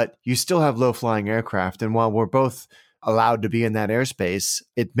 But you still have low-flying aircraft, and while we're both allowed to be in that airspace,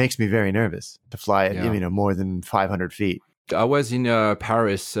 it makes me very nervous to fly it, more than 500 feet. I was in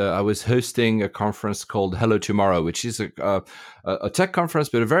Paris. I was hosting a conference called Hello Tomorrow, which is a tech conference,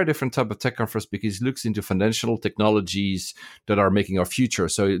 but a very different type of tech conference because it looks into foundational technologies that are making our future.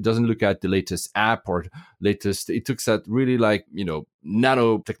 So it doesn't look at the latest app or latest. It looks at really like,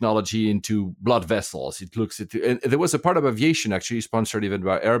 nanotechnology into blood vessels. It looks at, and there was a part of aviation actually sponsored even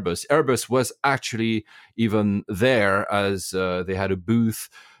by Airbus. Airbus was actually even there as they had a booth.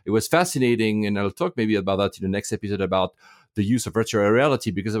 It was fascinating, and I'll talk maybe about that in the next episode about the use of virtual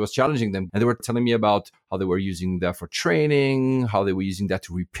reality because I was challenging them. And they were telling me about how they were using that for training, how they were using that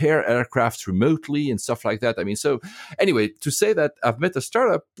to repair aircraft remotely and stuff like that. I mean, so anyway, to say that I've met a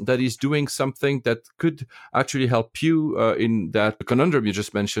startup that is doing something that could actually help you in that conundrum you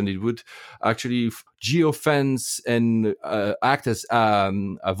just mentioned. It would actually geofence and act as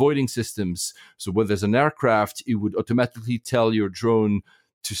avoiding systems. So when there's an aircraft, it would automatically tell your drone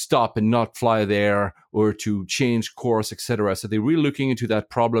to stop and not fly there or to change course, etc. So they're really looking into that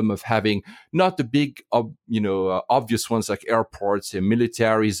problem of having not the big, obvious ones like airports and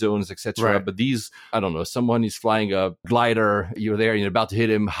military zones, etc. Right. But these, I don't know, someone is flying a glider, you're there, you're about to hit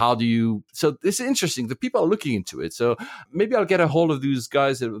him. How do you? So this is interesting. The people are looking into it. So maybe I'll get a hold of these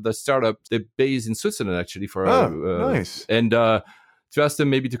guys at the startup. They're based in Switzerland, actually. Nice. And to ask them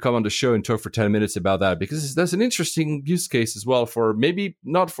maybe to come on the show and talk for 10 minutes about that, because that's an interesting use case as well for maybe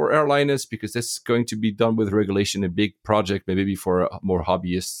not for airliners, because that's going to be done with regulation, a big project, maybe for more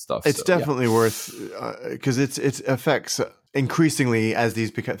hobbyist stuff. It's definitely worth, because it affects increasingly as these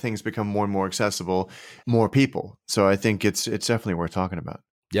things become more and more accessible, more people. So I think it's definitely worth talking about.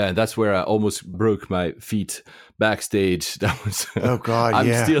 Yeah, and that's where I almost broke my feet backstage. That was oh God,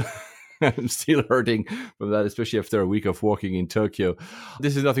 I'm still hurting from that, especially after a week of walking in Tokyo.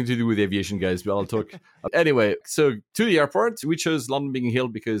 This has nothing to do with aviation, guys, but I'll talk. Anyway, so to the airport, we chose London Biggin Hill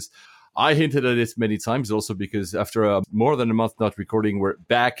because I hinted at it many times, also because after more than a month not recording, we're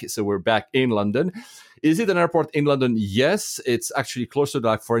back. So we're back in London. Is it an airport in London? Yes. It's actually closer to,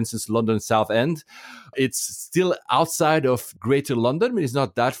 like, for instance, London South End. It's still outside of Greater London, but it's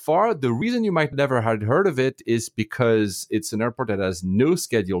not that far. The reason you might never have heard of it is because it's an airport that has no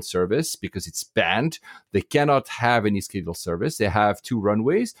scheduled service because it's banned. They cannot have any scheduled service. They have 2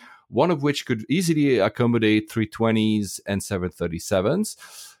 runways, one of which could easily accommodate 320s and 737s.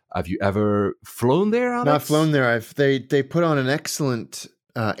 Have you ever flown there, Alex? Not flown there. They put on an excellent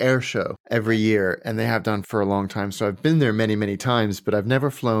air show every year, and they have done for a long time. So I've been there many, many times, but I've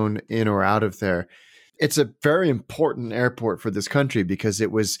never flown in or out of there. It's a very important airport for this country because it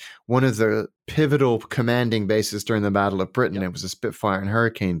was one of the pivotal commanding bases during the Battle of Britain. Yep. It was a Spitfire and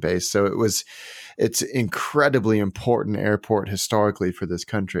Hurricane base. So it's incredibly important airport historically for this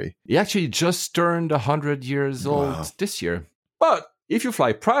country. He actually just turned 100 years old this year. But if you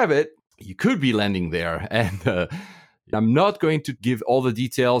fly private, you could be landing there. And I'm not going to give all the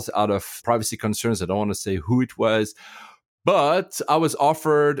details out of privacy concerns. I don't want to say who it was. But I was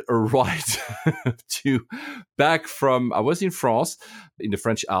offered a ride I was in France, in the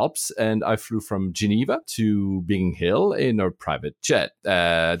French Alps, and I flew from Geneva to Biggin Hill in a private jet.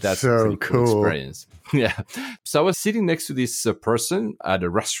 That's so a pretty cool experience. Yeah. So I was sitting next to this person at a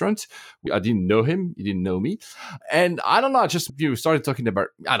restaurant. I didn't know him. He didn't know me. And I don't know, just started talking about,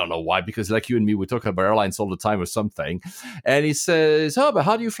 I don't know why, because like you and me, we talk about airlines all the time or something. And he says, but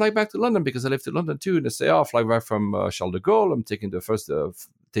how do you fly back to London? Because I live in London too. And I say, I fly back from Charles de Gaulle. I'm taking the first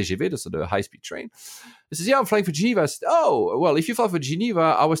TGV, so the high-speed train. He says, I'm flying for Geneva. I said, well, if you fly for Geneva,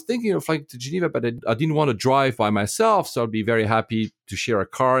 I was thinking of flying to Geneva, but I didn't want to drive by myself, so I'd be very happy to share a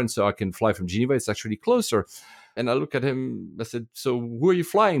car, and so I can fly from Geneva. It's actually closer. And I look at him, I said, so who are you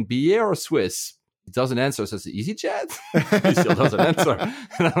flying, BA or Swiss? He doesn't answer. So I said, EasyJet? He still doesn't answer.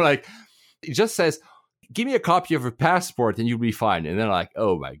 And I'm like, he just says, give me a copy of your passport and you'll be fine. And then I'm like,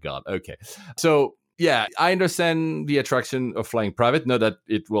 oh my God, okay. So Yeah, I understand the attraction of flying private. Know that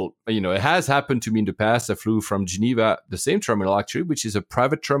it will, it has happened to me in the past. I flew from Geneva, the same terminal actually, which is a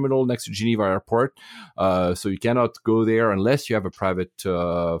private terminal next to Geneva Airport. So you cannot go there unless you have a private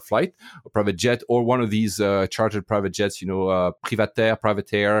flight, a private jet, or one of these chartered private jets,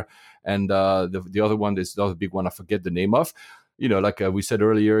 Privateer, and the other one is the other big one I forget the name of. Like we said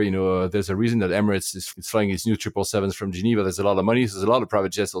earlier, there's a reason that Emirates is flying these new 777s from Geneva. There's a lot of money. So there's a lot of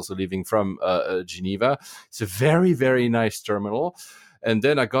private jets also leaving from Geneva. It's a very, very nice terminal. And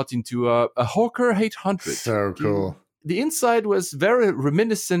then I got into a Hawker 800. So cool. The inside was very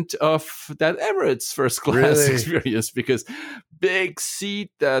reminiscent of that Emirates first class experience, because big seat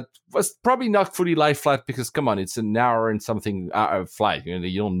that was probably not fully lie flat, because come on, it's an hour and something flight.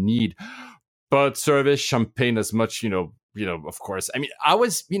 You don't need, but service, champagne as much, of course. I mean, I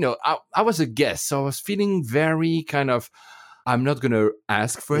was a guest, so I was feeling very kind of, I'm not going to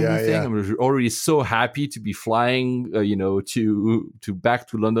ask for anything. Yeah. I'm already so happy to be flying, to back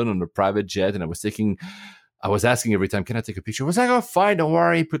to London on a private jet. And I was asking every time, can I take a picture? I was like, oh, fine, don't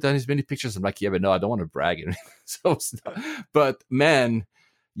worry. Put down as many pictures. I'm like, yeah, but no, I don't want to brag. But man,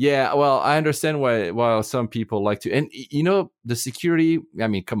 yeah, well, I understand why some people like to. And, the security, I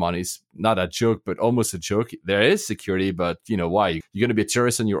mean, come on, it's not a joke, but almost a joke. There is security, but, why? You're going to be a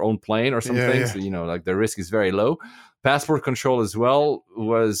tourist on your own plane or something? Yeah. So, the risk is very low. Passport control as well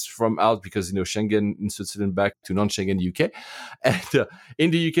was from out, because, Schengen in Switzerland back to non-Schengen UK. And in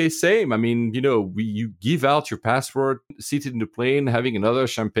the UK, same. I mean, you give out your passport, seated in the plane, having another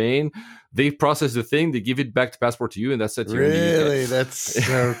champagne. They process the thing, they give it back to passport to you, and that's it. Really? That's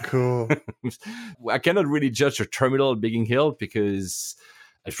so cool. I cannot really judge a terminal at Biggin Hill because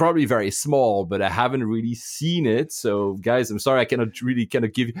it's probably very small, but I haven't really seen it. So, guys, I'm sorry, I cannot really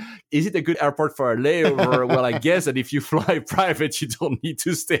give. Is it a good airport for a layover? Well, I guess that if you fly private, you don't need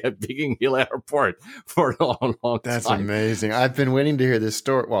to stay at Biggin Hill Airport for a long time. That's amazing. I've been waiting to hear this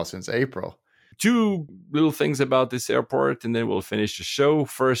story, since April. Two little things about this airport, and then we'll finish the show.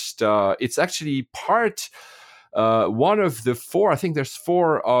 First, it's actually one of the four, I think there's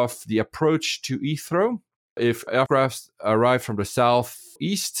four, of the approach to Heathrow. If aircraft arrive from the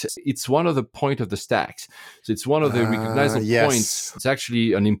southeast, it's one of the point of the stacks. So it's one of the recognizable points. It's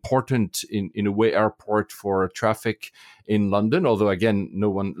actually an important, in a way, airport for traffic in London, although, again, no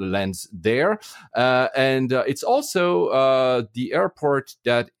one lands there. And it's also the airport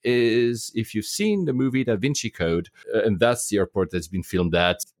that is, if you've seen the movie Da Vinci Code, and that's the airport that's been filmed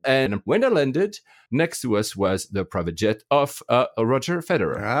at. And when I landed, next to us was the private jet of Roger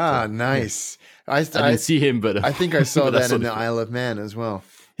Federer. Ah, nice. I didn't see him, but I think I saw that in the Isle of Man as well.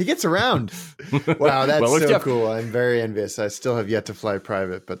 He gets around. Wow, that's so cool. I'm very envious. I still have yet to fly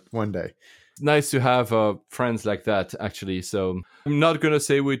private, but one day. Nice to have friends like that, actually. So I'm not going to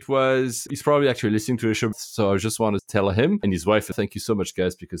say who it was. He's probably actually listening to the show. So I just want to tell him and his wife, thank you so much,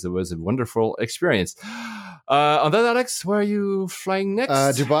 guys, because it was a wonderful experience. On that, Alex, where are you flying next?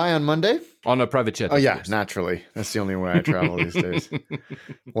 Dubai on Monday. On a private jet. Oh, yeah, course. Naturally. That's the only way I travel these days.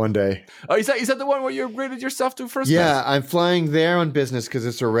 One day. Oh, is that the one where you upgraded yourself to first class? Yeah, I'm flying there on business because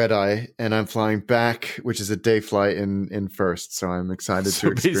it's a red eye, and I'm flying back, which is a day flight in first. So I'm excited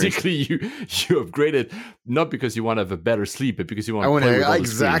to experience. Basically, you upgraded not because you want to have a better sleep, but because you want to play with all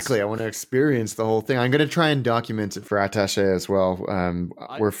exactly. I want to experience the whole thing. I'm going to try and document it for Attaché as well.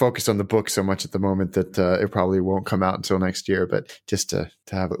 We're focused on the book so much at the moment that it probably won't come out until next year, but just to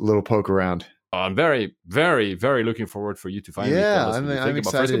have a little poke around. I'm very, very, very looking forward for you to finally tell us what you think about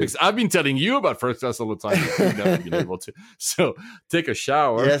first class, because I've been telling you about first class all the time. You've never been able to. So take a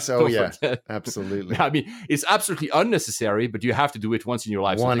shower. Yes, absolutely. I mean, it's absolutely unnecessary, but you have to do it once in your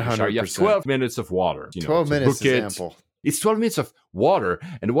life. So 100%. You have 12 minutes of water. 12 minutes is ample. It's 12 minutes of water,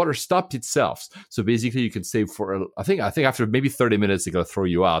 and the water stopped itself. So basically, you can stay for, I think after maybe 30 minutes, they're going to throw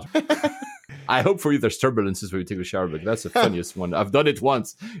you out. I hope for you there's turbulences when you take a shower, but that's the funniest one. I've done it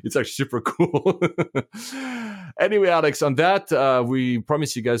once. It's actually super cool. Anyway, Alex, on that, we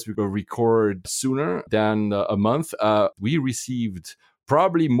promise you guys we're going to record sooner than a month. We received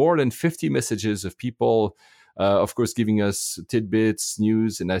probably more than 50 messages of people, of course, giving us tidbits,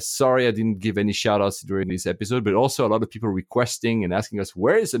 news. And I'm sorry I didn't give any shout outs during this episode, but also a lot of people requesting and asking us,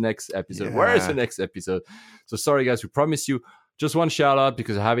 where is the next episode? Yeah. Where is the next episode? So sorry, guys, we promise you just one shout out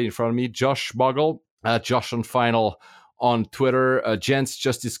because I have it in front of me. Josh Bogle, Josh on Final on Twitter. Gents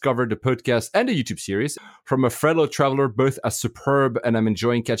just discovered the podcast and the YouTube series from a fellow traveler, both as superb, and I'm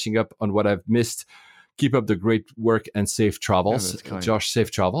enjoying catching up on what I've missed. Keep up the great work and safe travels. Josh,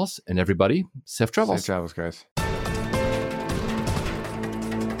 safe travels. And everybody, safe travels. Safe travels, guys.